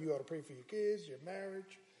a prayer you ought to pray for your kids, your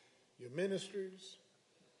marriage, your ministries.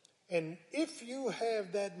 And if you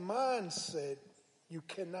have that mindset, you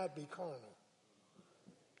cannot be carnal.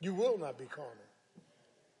 You will not be carnal.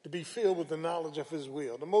 To be filled with the knowledge of his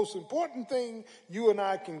will. The most important thing you and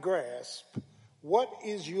I can grasp, what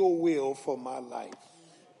is your will for my life?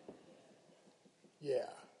 Yeah.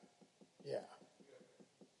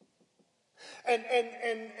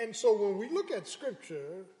 And so when we look at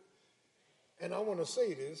scripture, and I want to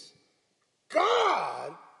say this,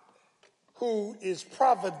 God, who is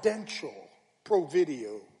providential,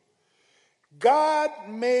 provideo, God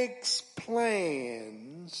makes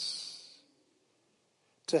plans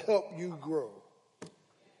to help you grow.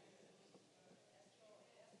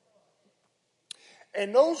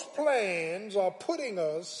 And those plans are putting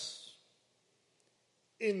us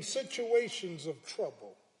in situations of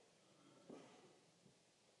trouble.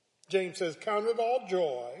 James says, count it all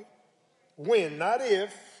joy when, not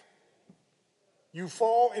if, you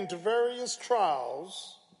fall into various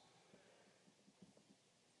trials,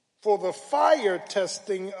 for the fire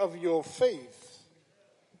testing of your faith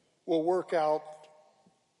will work out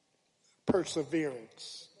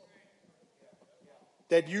perseverance,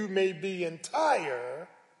 that you may be entire,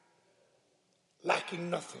 lacking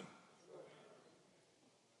nothing.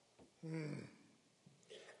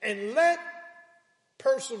 And let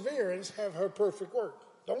perseverance have her perfect work.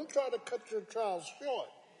 Don't try to cut your trials short,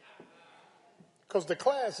 because the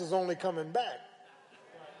class is only coming back.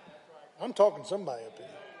 I'm talking to somebody up here.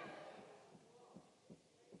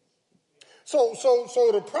 So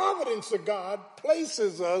the providence of God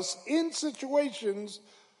places us in situations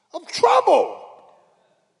of trouble.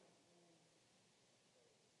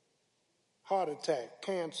 Heart attack,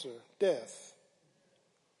 cancer, death.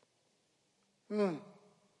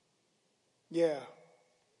 Yeah.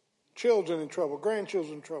 Children in trouble,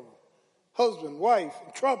 grandchildren in trouble, husband, wife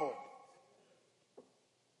in trouble.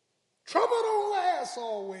 Trouble don't last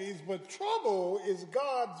always, but trouble is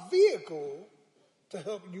God's vehicle to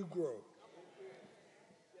help you grow.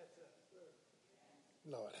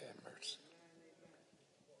 Lord have mercy.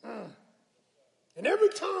 And every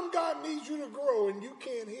time God needs you to grow and you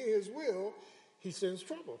can't hear his will, he sends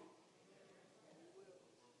trouble.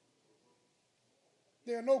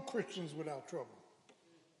 There are no Christians without trouble.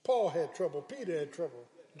 Paul had trouble. Peter had trouble.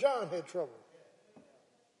 John had trouble.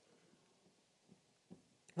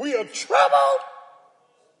 We are troubled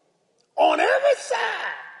on every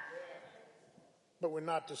side, but we're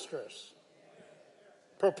not distressed.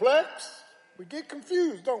 Perplexed, we get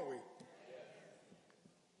confused, don't we?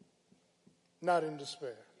 Not in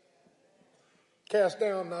despair. Cast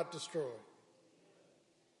down, not destroyed.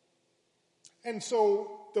 And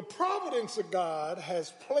so the providence of God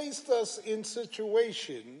has placed us in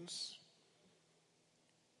situations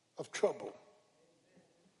of trouble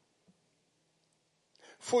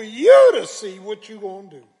for you to see what you're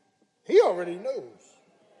going to do. He already knows.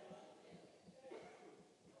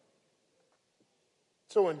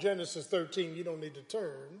 So in Genesis 13, you don't need to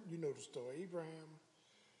turn. You know the story. Abraham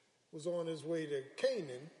was on his way to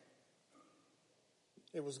Canaan.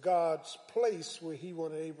 It was God's place where he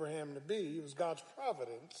wanted Abraham to be. It was God's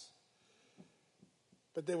providence.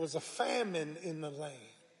 But there was a famine in the land.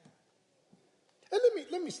 And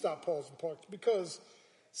let me stop, pause, and park, because,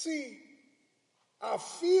 see, our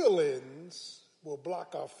feelings will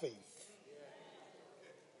block our faith.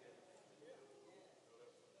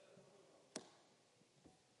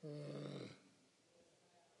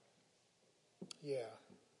 Yeah.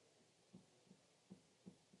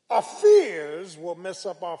 Our fears will mess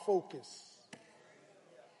up our focus.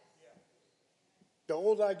 The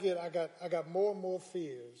older I get, I got more and more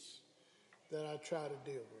fears that I try to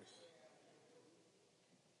deal with.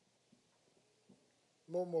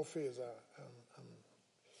 More and more fears.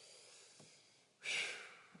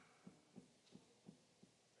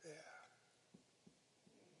 Yeah.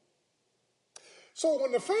 So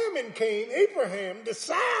when the famine came, Abraham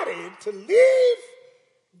decided to leave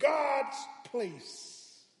God's place.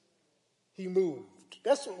 He moved.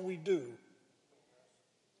 That's what we do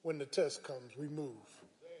when the test comes. We move.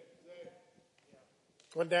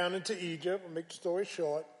 Went down into Egypt, and make the story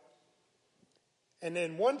short. And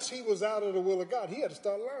then once he was out of the will of God, he had to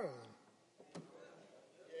start learning.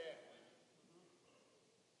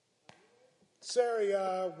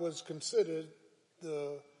 Sarai was considered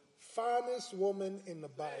the finest woman in the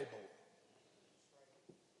Bible.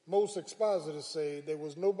 Most expositors say there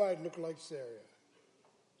was nobody looking like Sarai.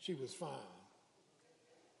 She was fine.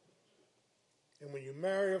 And when you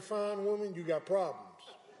marry a fine woman, you got problems.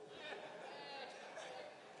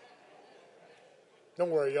 Don't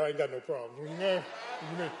worry, y'all ain't got no problems. When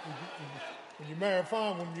you marry a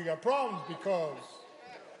fine woman, you got problems because,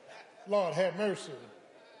 Lord have mercy.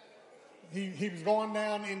 He was going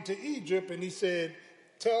down into Egypt and he said,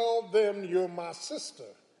 tell them you're my sister.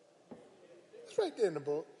 It's right there in the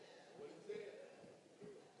book.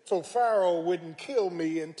 So Pharaoh wouldn't kill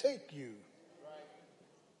me and take you.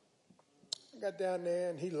 I got down there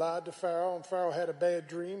and he lied to Pharaoh, and Pharaoh had a bad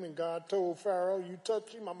dream, and God told Pharaoh, you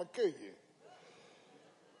touch him, I'm going to kill you.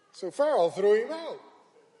 So Pharaoh threw him out.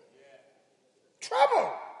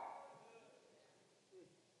 Trouble.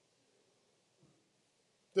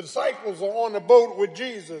 The disciples are on the boat with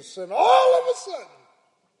Jesus, and all of a sudden,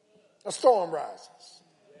 a storm rises.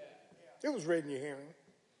 It was read in your hearing.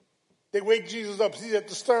 They wake Jesus up. He's at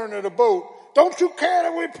the stern of the boat. Don't you care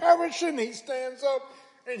that we're perishing? He stands up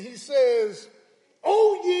and he says,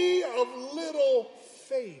 O ye of little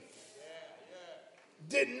faith,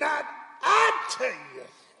 did not I tell you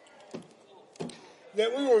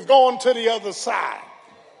that we were going to the other side?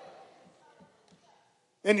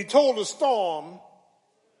 And he told the storm,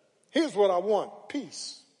 here's what I want,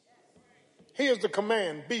 peace. Here's the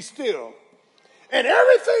command, be still. And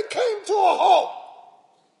everything came to a halt.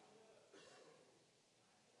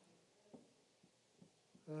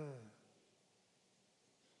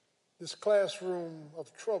 this classroom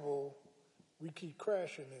of trouble we keep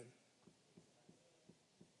crashing in.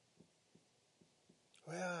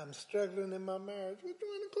 Well, I'm struggling in my marriage. We're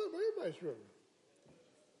doing the club. Everybody's struggling.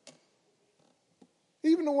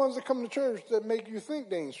 Even the ones that come to church that make you think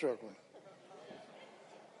they ain't struggling.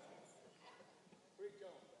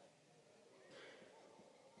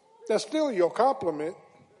 That's still your compliment.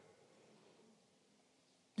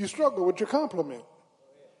 You struggle with your compliment.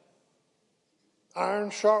 Iron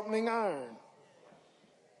sharpening iron.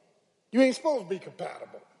 You ain't supposed to be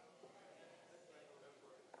compatible.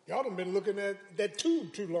 Y'all done been looking at that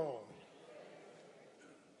tube too long.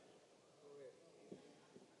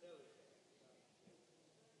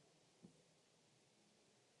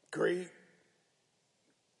 Great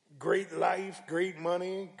life, great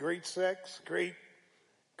money, great sex, great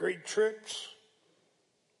trips.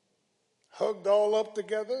 Hugged all up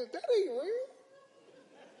together. That ain't real.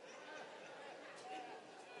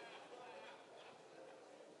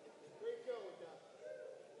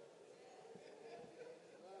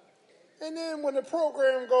 And then when the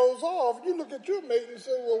program goes off, you look at your mate and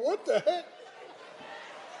say, well, what the heck?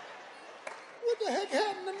 What the heck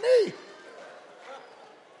happened to me?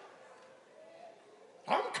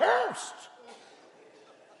 I'm cursed.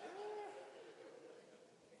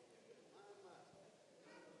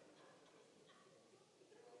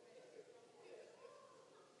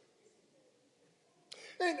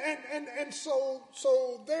 And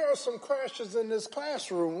so there are some crashes in this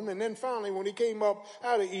classroom. And then finally, when he came up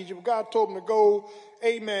out of Egypt, God told him to go,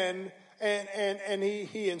 amen. And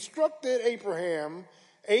he instructed Abraham,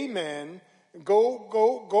 amen, go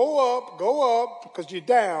up, because you're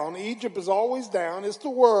down. Egypt is always down. It's the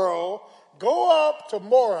world. Go up to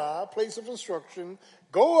Moriah, place of instruction.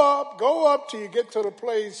 Go up till you get to the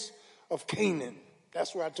place of Canaan.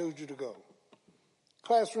 That's where I told you to go.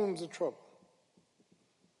 Classrooms of trouble.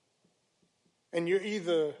 And you're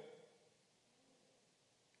either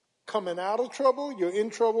coming out of trouble, you're in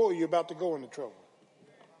trouble, or you're about to go into trouble.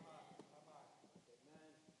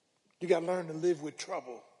 You got to learn to live with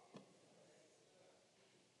trouble.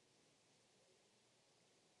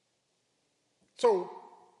 So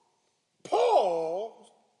Paul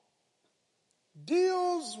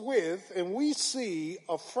deals with, and we see,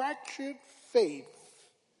 a fractured faith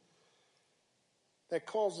that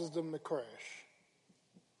causes them to crash.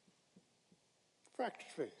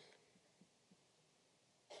 Fractured faith.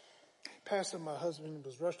 Pastor, my husband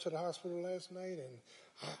was rushed to the hospital last night, and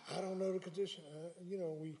I don't know the condition.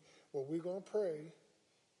 We're going to pray,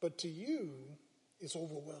 but to you, it's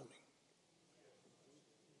overwhelming.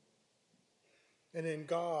 And then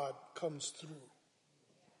God comes through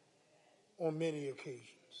on many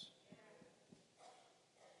occasions.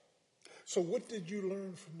 So what did you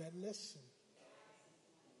learn from that lesson?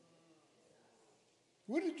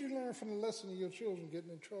 What did you learn from the lesson of your children getting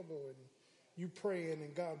in trouble and you praying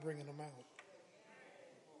and God bringing them out?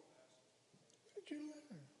 What did you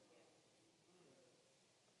learn?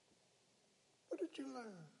 What did you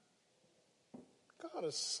learn? God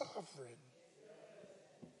is sovereign.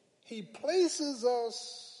 He places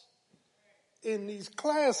us in these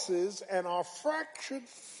classes, and our fractured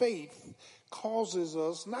faith causes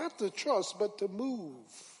us not to trust, but to move.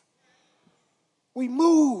 We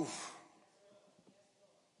move.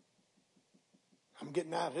 I'm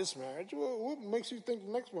getting out of this marriage. Well, what makes you think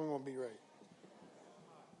the next one won't be right?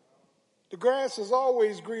 The grass is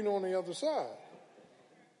always green on the other side.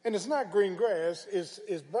 And it's not green grass,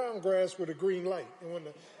 it's brown grass with a green light.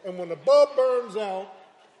 And when the bulb burns out,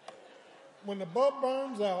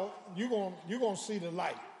 you're going to see the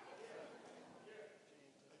light.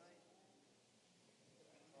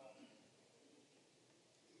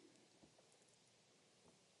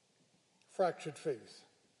 Fractured faith.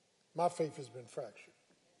 My faith has been fractured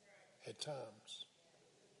at times.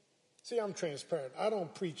 See, I'm transparent. I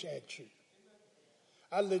don't preach at you.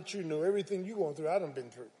 I let you know everything you're going through, I done been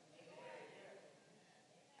through.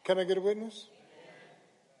 Can I get a witness?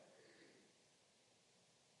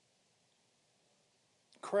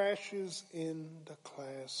 Crashes in the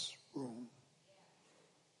classroom.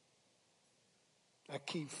 I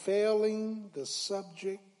keep failing the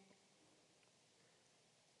subject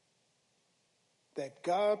that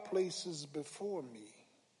God places before me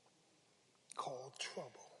called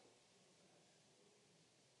trouble.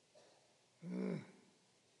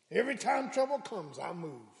 Every time trouble comes, I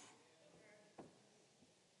move.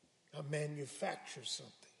 I manufacture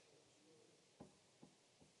something.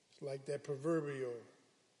 It's like that proverbial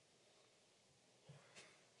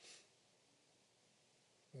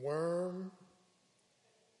worm.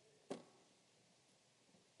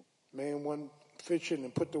 Man went fishing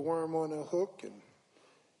and put the worm on a hook and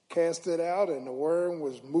cast it out, and the worm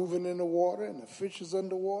was moving in the water, and the fish is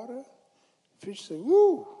underwater. The fish said,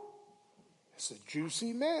 woo, it's a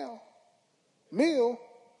juicy meal.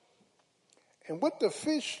 And what the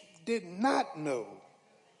fish did not know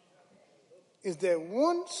is that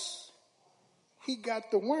once he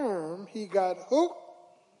got the worm, he got hooked.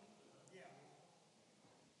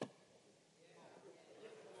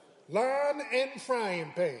 Line and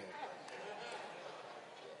frying pan.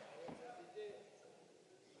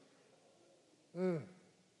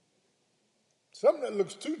 Something that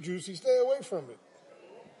looks too juicy, stay away from it.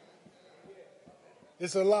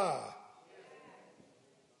 It's a lie.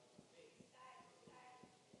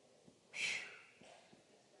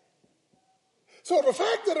 So the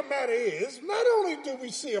fact of the matter is, not only do we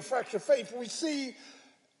see a fractured faith, we see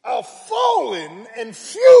a fallen and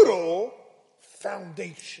futile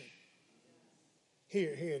foundation.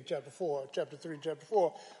 Here in chapter 3, chapter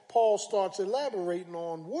 4, Paul starts elaborating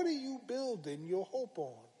on what are you building your hope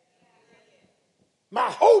on? My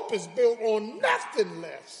hope is built on nothing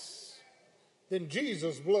less than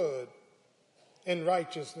Jesus' blood and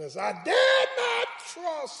righteousness. I dare not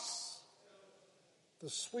trust the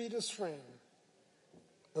sweetest friend,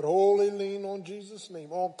 but wholly lean on Jesus'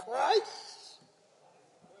 name. On Christ,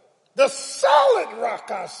 the solid rock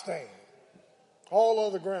I stand. All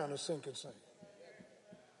other ground is sinking sand.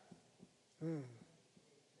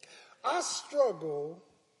 I struggle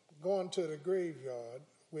going to the graveyard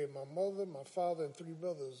where my mother, my father, and 3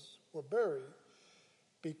 brothers were buried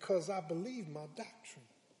because I believe my doctrine.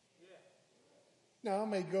 Now, I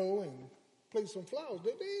may go and place some flowers. They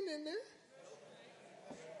ain't in there.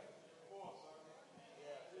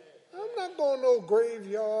 I'm not going to no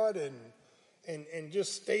graveyard and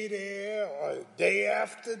just stay there day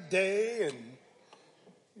after day. And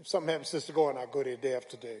if something happens, Sister Gordon, I go there day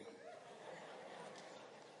after day.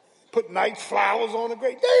 Put nice flowers on the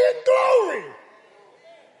grave. They're in glory.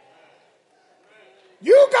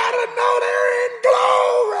 You got to know they're in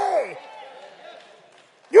glory.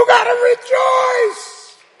 You got to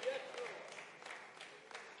rejoice.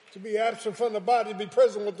 To be absent from the body, to be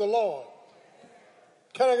present with the Lord.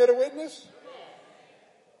 Can I get a witness?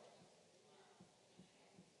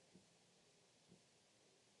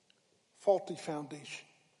 Faulty foundation.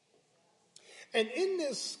 And in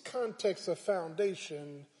this context of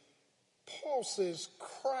foundation, Paul says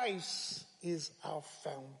Christ is our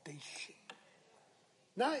foundation.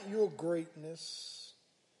 Not your greatness,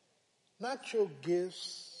 not your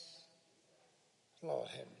gifts, Lord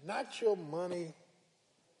have me, not your money,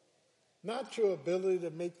 not your ability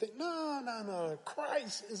to make things. No.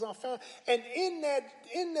 Christ is our foundation. And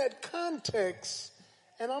in that context,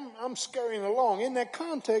 and I'm scurrying along, in that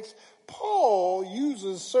context, Paul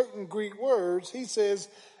uses certain Greek words. He says,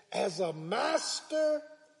 as a master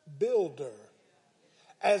builder,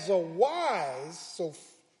 as a wise,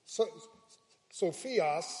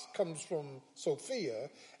 Sophios comes from Sophia,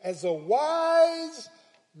 as a wise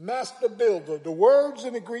master builder. The words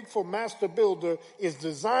in the Greek for master builder is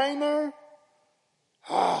designer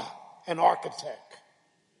and architect.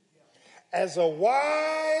 As a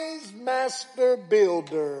wise master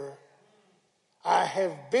builder, I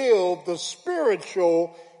have built the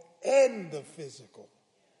spiritual and the physical.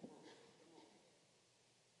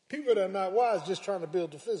 People that are not wise just trying to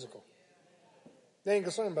build the physical. They ain't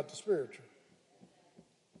concerned about the spiritual.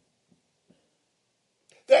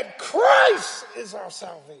 That Christ is our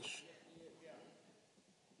salvation.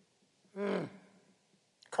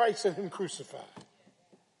 Christ and him crucified.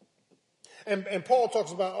 And Paul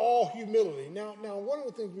talks about all humility. Now, one of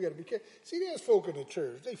the things we got to be careful. See, there's folk in the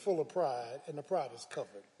church, they full of pride, and the pride is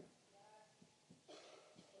covered.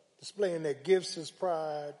 Displaying their gifts is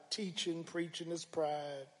pride, teaching, preaching is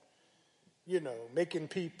pride. Making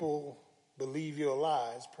people believe your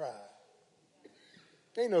lies, pride.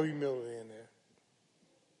 There ain't no humility in there.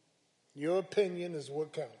 Your opinion is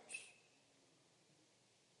what counts.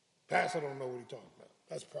 Pastor don't know what he's talking about.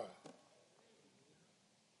 That's pride.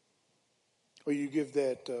 Or you give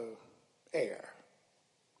that air.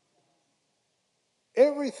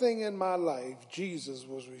 Everything in my life, Jesus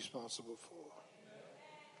was responsible for.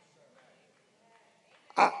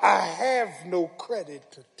 I have no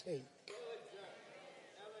credit to take.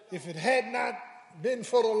 If it had not been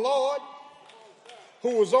for the Lord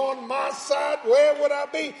who was on my side, where would I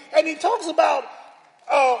be? And he talks about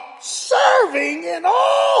serving in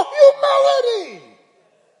all humility.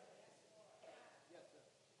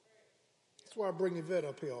 That's why I bring Yvette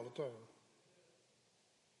up here all the time.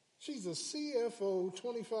 She's a CFO,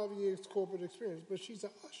 25 years corporate experience, but she's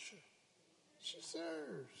an usher. She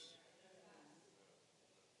serves.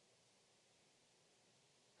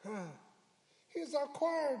 Here's our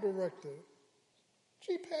choir director.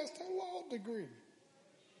 She passed her law degree.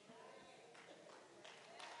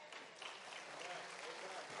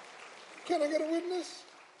 Can I get a witness?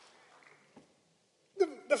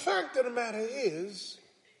 The fact of the matter is,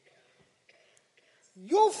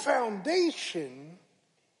 your foundation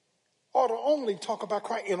ought to only talk about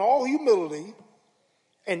Christ in all humility.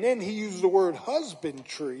 And then he uses the word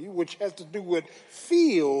husbandry, which has to do with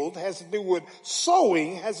field, has to do with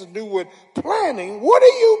sowing, has to do with planning. What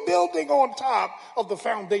are you building on top of the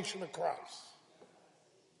foundation of Christ?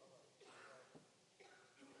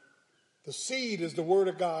 The seed is the word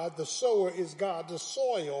of God. The sower is God. The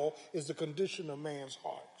soil is the condition of man's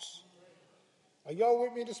hearts. Are y'all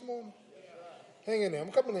with me this morning? Hang in there.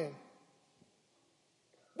 I'm coming in.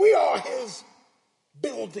 We are his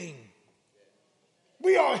building.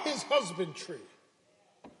 We are his husbandry.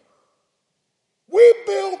 We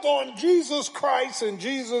build on Jesus Christ and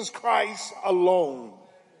Jesus Christ alone.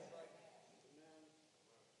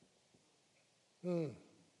 We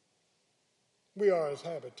are his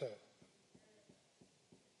habitat.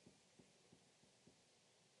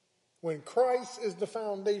 When Christ is the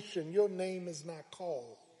foundation, your name is not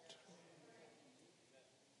called.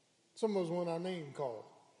 Some of us want our name called.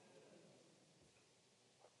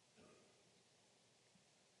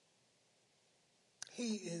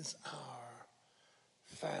 He is our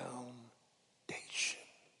foundation.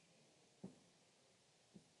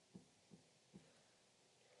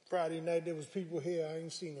 Friday night, there was people here I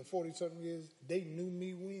ain't seen in 40-something years. They knew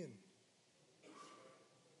me when.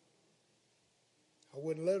 I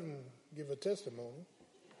wouldn't let them give a testimony.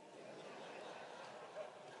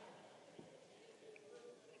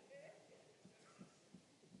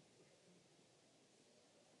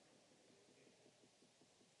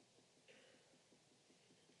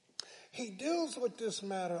 He deals with this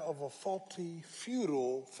matter of a faulty,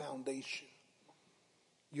 futile foundation.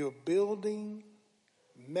 You're building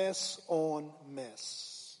mess on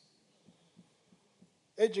mess.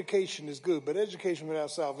 Education is good, but education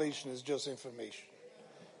without salvation is just information.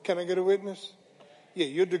 Can I get a witness? Yeah,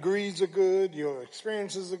 your degrees are good, your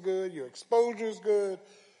experiences are good, your exposure is good,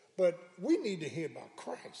 but we need to hear about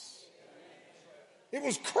Christ. It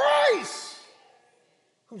was Christ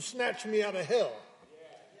who snatched me out of hell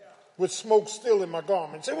with smoke still in my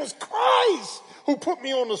garments. It was Christ who put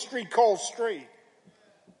me on the street called straight.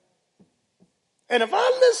 And if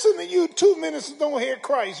I listen to you 2 minutes and don't hear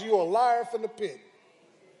Christ, you're a liar from the pit.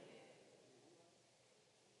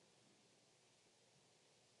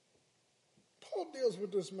 Paul deals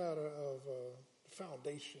with this matter of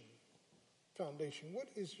foundation. Foundation. What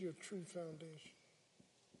is your true foundation?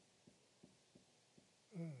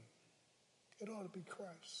 It ought to be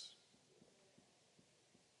Christ.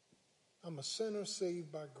 I'm a sinner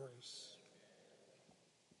saved by grace.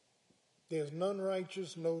 There's none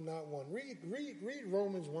righteous, no, not one. Read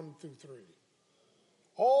Romans 1-3.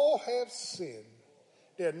 All have sinned.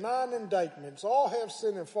 There are 9 indictments. All have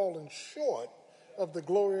sinned and fallen short of the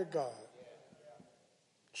glory of God.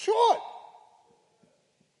 Short.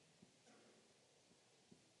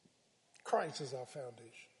 Christ is our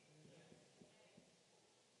foundation.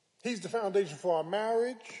 He's the foundation for our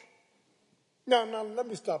marriage. Now, let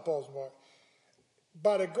me stop, pause, Mark.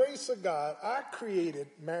 By the grace of God, I created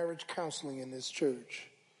marriage counseling in this church.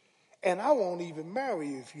 And I won't even marry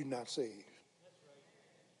you if you're not saved.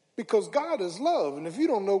 Because God is love. And if you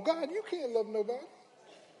don't know God, you can't love nobody.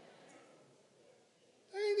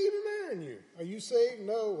 I ain't even marrying you. Are you saved?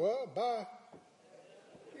 No. Well, bye.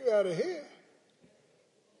 You out of here.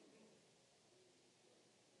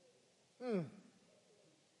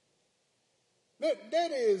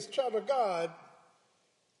 That is, child of God,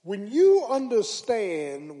 when you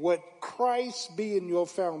understand what Christ being your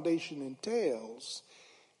foundation entails,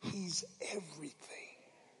 he's everything.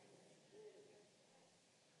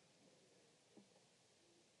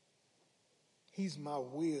 He's my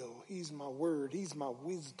will. He's my word. He's my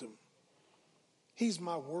wisdom. He's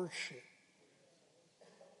my worship.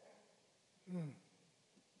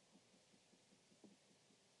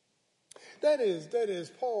 That is,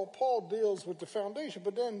 Paul deals with the foundation.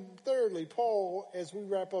 But then thirdly, Paul, as we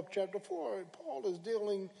wrap up chapter 4, Paul is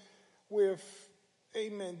dealing with,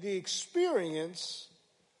 amen, the experience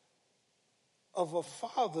of a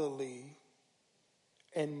fatherly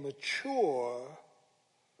and mature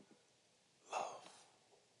love.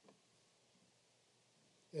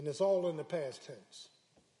 And it's all in the past tense.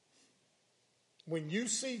 When you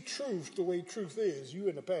see truth the way truth is, you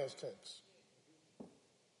in the past tense.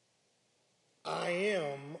 I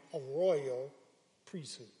am a royal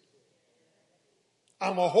priesthood.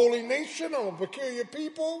 I'm a holy nation. I'm a peculiar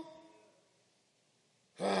people.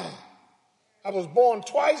 I was born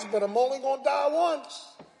twice, but I'm only going to die once.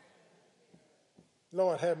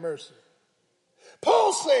 Lord, have mercy.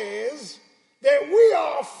 Paul says that we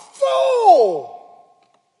are full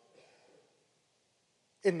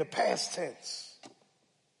in the past tense.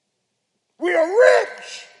 We are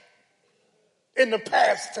rich in the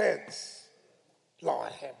past tense.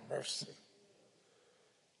 Lord, have mercy.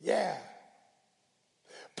 Yeah.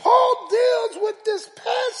 Paul deals with this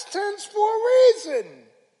past tense for a reason.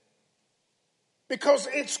 Because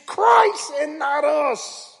it's Christ and not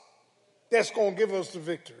us that's going to give us the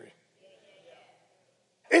victory.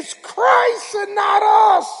 It's Christ and not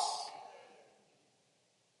us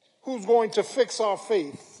who's going to fix our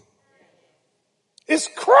faith. It's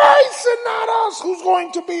Christ and not us who's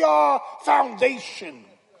going to be our foundation.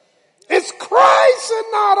 It's Christ and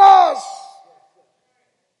not us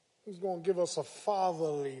who's going to give us a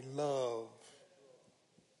fatherly love,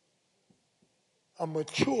 a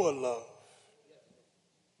mature love.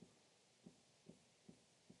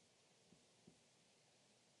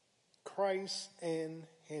 Christ and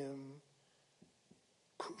him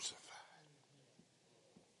crucified.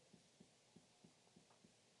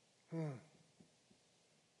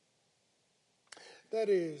 That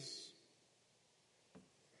is,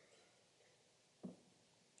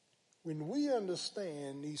 when we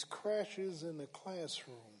understand these crashes in the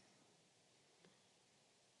classroom,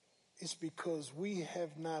 it's because we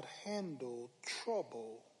have not handled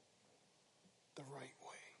trouble the right way.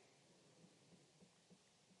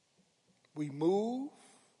 We move,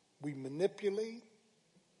 we manipulate,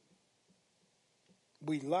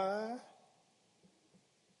 we lie.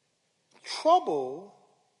 Trouble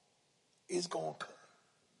is going to come.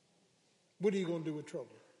 What are you going to do with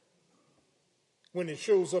trouble when it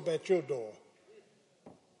shows up at your door?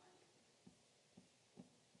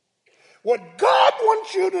 What God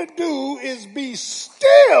wants you to do is be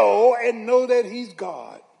still and know that he's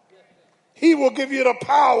God. He will give you the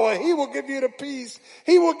power. He will give you the peace.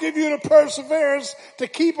 He will give you the perseverance to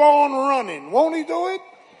keep on running. Won't he do it?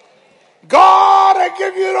 God will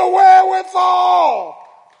give you the wherewithal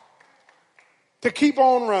to keep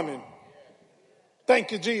on running.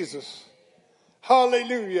 Thank you, Jesus.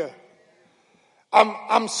 Hallelujah.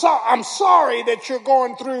 I'm sorry that you're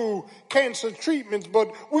going through cancer treatments,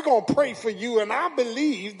 but we're going to pray for you. And I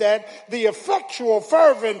believe that the effectual,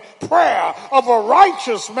 fervent prayer of a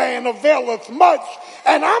righteous man availeth much.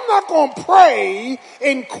 And I'm not going to pray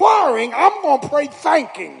inquiring. I'm going to pray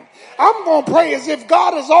thanking. I'm going to pray as if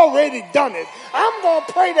God has already done it. I'm going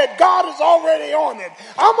to pray that God is already on it.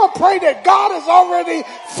 I'm going to pray that God has already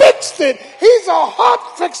fixed it. He's a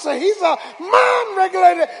heart fixer. He's a mind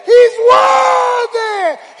regulator. He's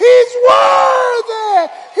worthy. He's worthy.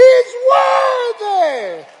 He's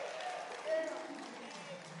worthy.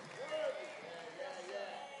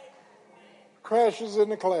 Crashes in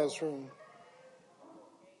the classroom.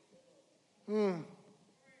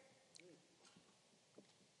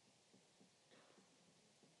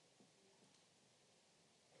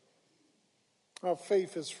 Our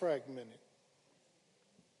faith is fragmented.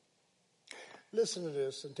 Listen to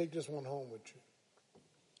this and take this one home with you.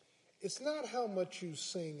 It's not how much you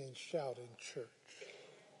sing and shout in church.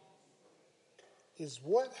 It's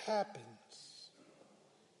what happens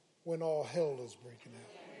when all hell is breaking out.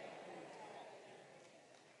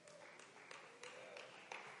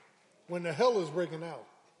 When the hell is breaking out,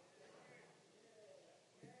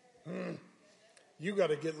 you got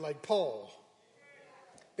to get like Paul.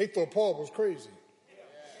 They thought Paul was crazy.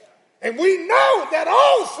 And we know that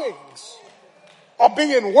all things are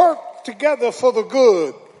being worked together for the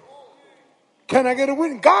good. Can I get a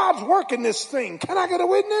witness? God's working this thing. Can I get a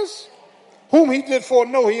witness? Whom he did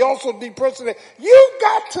foreknow, he also did predestinate. You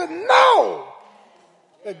got to know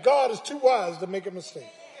that God is too wise to make a mistake.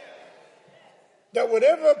 That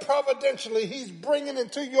whatever providentially he's bringing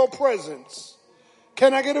into your presence,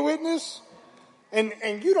 can I get a witness?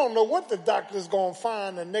 And you don't know what the doctor's going to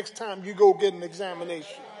find the next time you go get an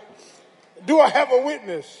examination. Do I have a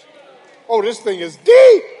witness? Oh, this thing is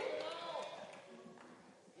deep.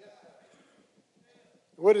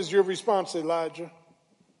 What is your response, Elijah?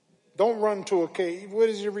 Don't run to a cave. What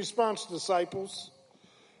is your response, disciples?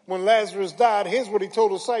 When Lazarus died, here's what he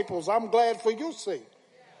told the disciples. I'm glad for your sake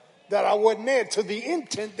that I wasn't there, to the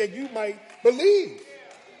intent that you might believe.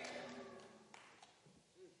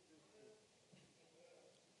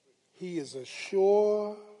 He is a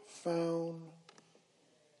sure foundation.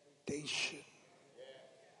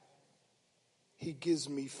 He gives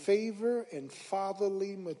me favor and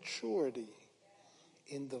fatherly maturity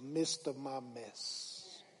in the midst of my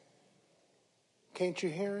mess. Can't you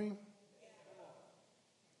hear him?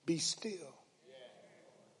 Be still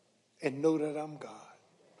and know that I'm God.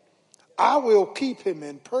 I will keep him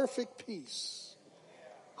in perfect peace,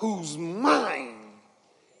 whose mind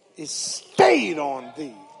is stayed on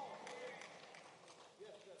thee,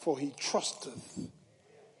 for he trusteth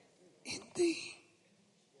in thee.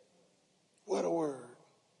 What a word.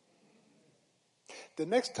 The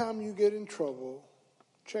next time you get in trouble,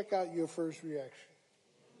 check out your first reaction.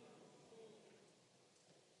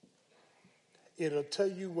 It'll tell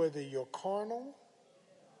you whether you're carnal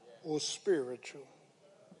or spiritual.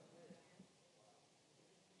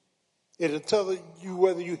 It'll tell you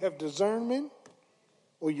whether you have discernment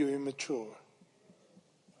or you're immature.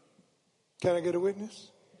 Can I get a witness?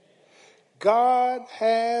 God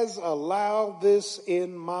has allowed this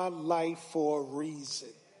in my life for a reason.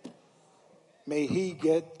 May he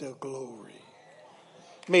get the glory.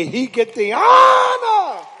 May he get the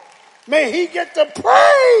honor. May he get the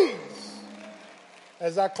praise.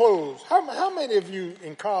 As I close, how many of you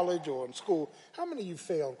in college or in school, how many of you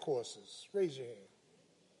failed courses? Raise your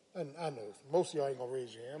hand. I know most of y'all ain't going to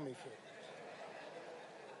raise your hand. How many failed?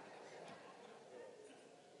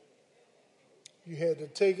 You had to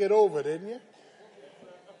take it over, didn't you?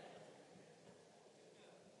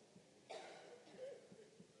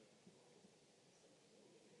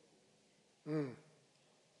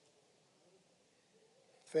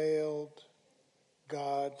 Failed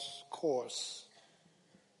God's course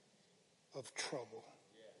of trouble.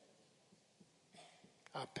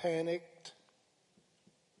 I panicked.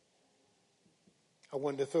 I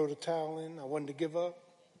wanted to throw the towel in. I wanted to give up.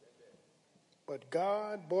 But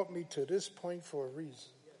God brought me to this point for a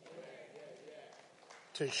reason.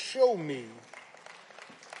 To show me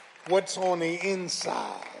what's on the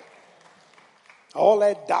inside. All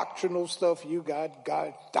that doctrinal stuff you got,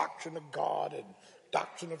 doctrine of God and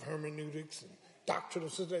doctrine of hermeneutics and doctrine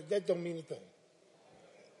of that don't mean a thing.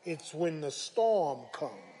 It's when the storm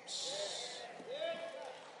comes.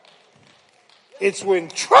 It's when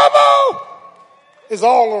trouble is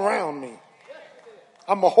all around me.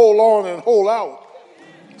 I'm going to hold on and hold out.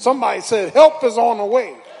 Somebody said help is on the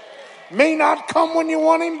way. May not come when you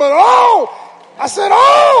want him, but I said,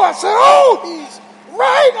 he's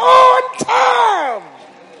right on time.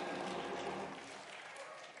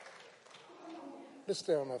 Let's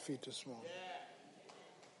stay on our feet this morning.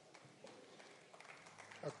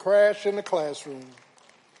 A crash in the classroom.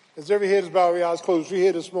 As every head is bowed, every eyes closed, you're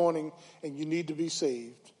here this morning and you need to be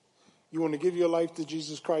saved. You want to give your life to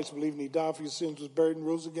Jesus Christ, believing he died for your sins, was buried and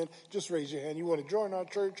rose again, just raise your hand. You want to join our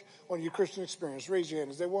church on your Christian experience, raise your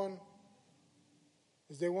hand. Is there one?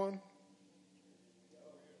 Is there one?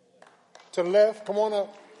 To the left, come on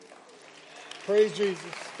up. Praise Jesus.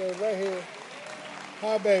 Stay right here.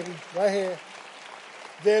 Hi, baby, right here.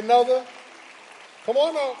 Is there another? Come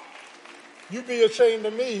on up. You be ashamed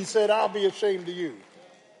of me. He said, I'll be ashamed of you.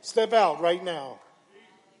 Step out right now.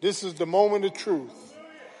 This is the moment of truth.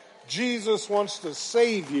 Jesus wants to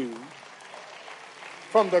save you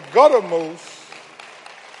from the guttermost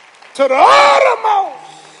to the uttermost.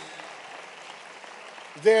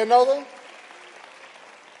 Is there another?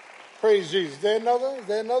 Praise Jesus. Is there another? Is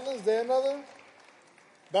there another? Is there another?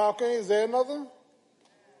 Balcony, is there another?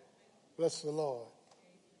 Bless the Lord.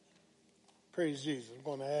 Praise Jesus. I'm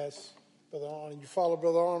going to ask Brother Arnold. You follow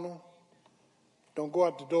Brother Arnold? Don't go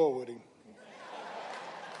out the door with him.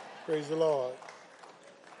 Praise the Lord.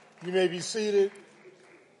 You may be seated.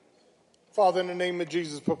 Father, in the name of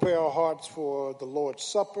Jesus, prepare our hearts for the Lord's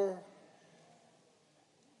Supper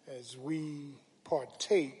as we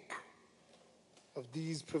partake of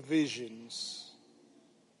these provisions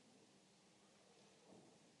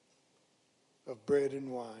of bread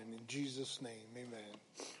and wine. In Jesus' name,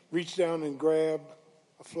 amen. Reach down and grab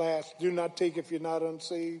a flask. Do not take if you're not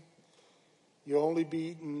unsaved. You'll only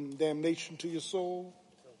be in damnation to your soul.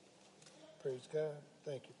 Praise God.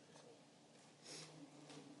 Thank you.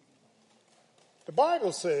 The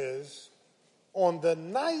Bible says, on the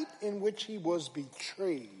night in which he was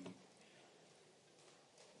betrayed,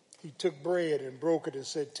 he took bread and broke it and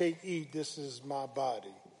said, take, eat, this is my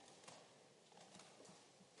body.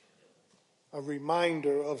 A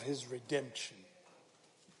reminder of his redemption.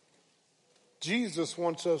 Jesus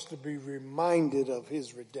wants us to be reminded of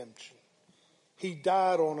his redemption. He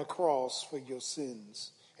died on a cross for your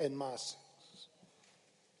sins and my sins.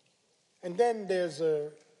 And then there's a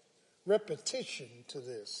repetition to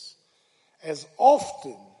this. As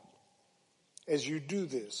often as you do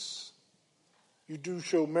this, you do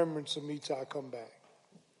show remembrance of me till I come back.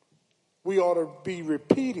 We ought to be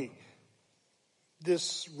repeating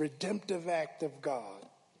this redemptive act of God.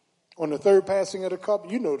 On the third passing of the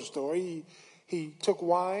cup, you know the story. He took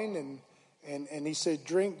wine And he said,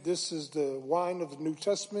 drink, this is the wine of the New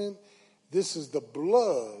Testament. This is the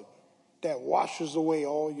blood that washes away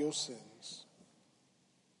all your sins.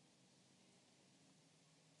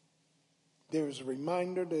 There is a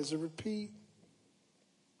reminder, there's a repeat,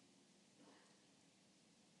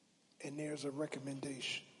 and there's a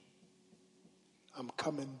recommendation. I'm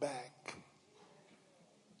coming back.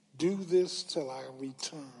 Do this till I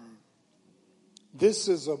return. This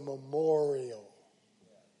is a memorial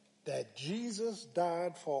that Jesus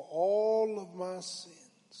died for all of my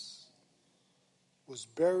sins, was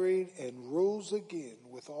buried and rose again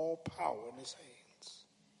with all power in his hands.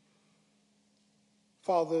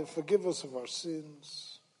 Father, forgive us of our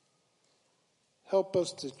sins. Help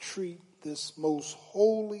us to treat this most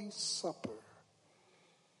holy supper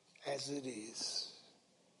as it is,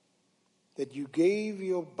 that you gave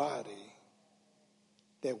your body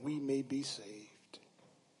that we may be saved.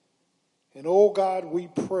 And oh God, we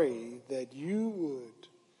pray that you would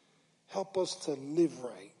help us to live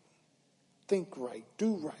right, think right,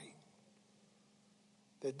 do right.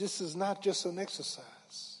 That this is not just an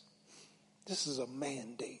exercise. This is a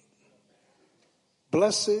mandate.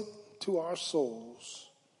 Blessed to our souls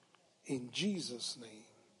in Jesus' name.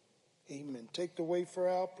 Amen. Take the wafer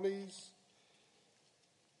out, please.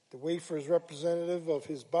 The wafer is representative of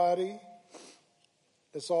his body.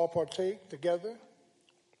 Let's all partake together.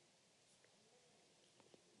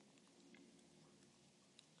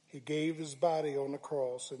 He gave his body on the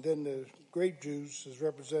cross, and then the grape juice is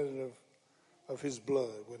representative of his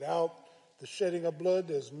blood. Without the shedding of blood,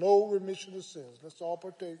 there's no remission of sins. Let's all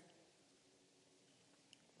partake.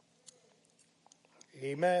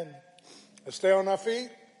 Amen. Let's stay on our feet.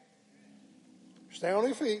 Stay on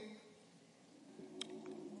your feet.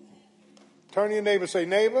 Turn to your neighbor and say,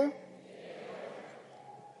 neighbor,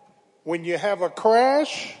 when you have a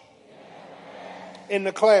crash in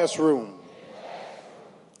the classroom,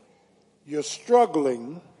 you're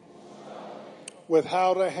struggling with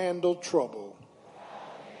how to handle trouble.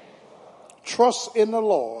 Trust in the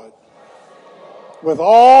Lord with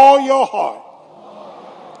all your heart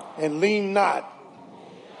and lean not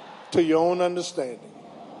to your own understanding.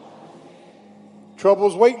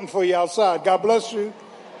 Trouble's waiting for you outside. God bless you.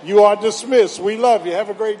 You are dismissed. We love you. Have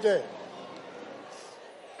a great day.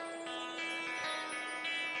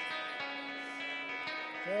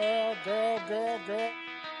 Girl.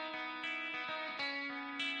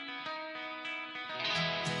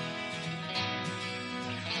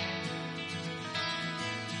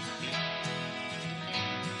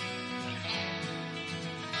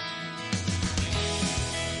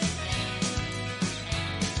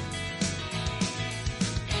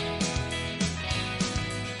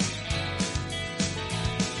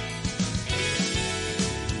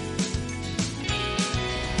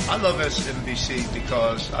 I love SMBC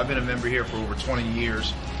because I've been a member here for over 20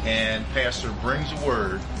 years, and Pastor brings a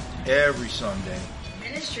word every Sunday.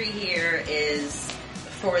 Ministry here is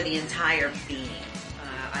for the entire being.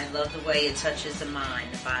 I love the way it touches the mind,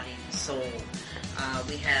 the body, and the soul.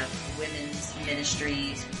 We have women's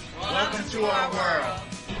ministries. Welcome to our world.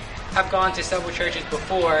 I've gone to several churches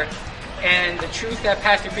before, and the truth that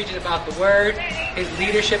Pastor preaches about the word, his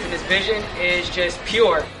leadership, and his vision is just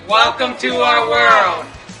pure. Welcome to our world.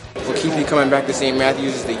 What keeps me coming back to St.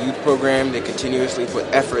 Matthew's is the youth program. They continuously put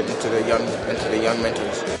effort into the young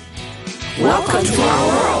mentors. Welcome to our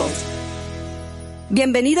world.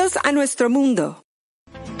 Bienvenidos a nuestro mundo.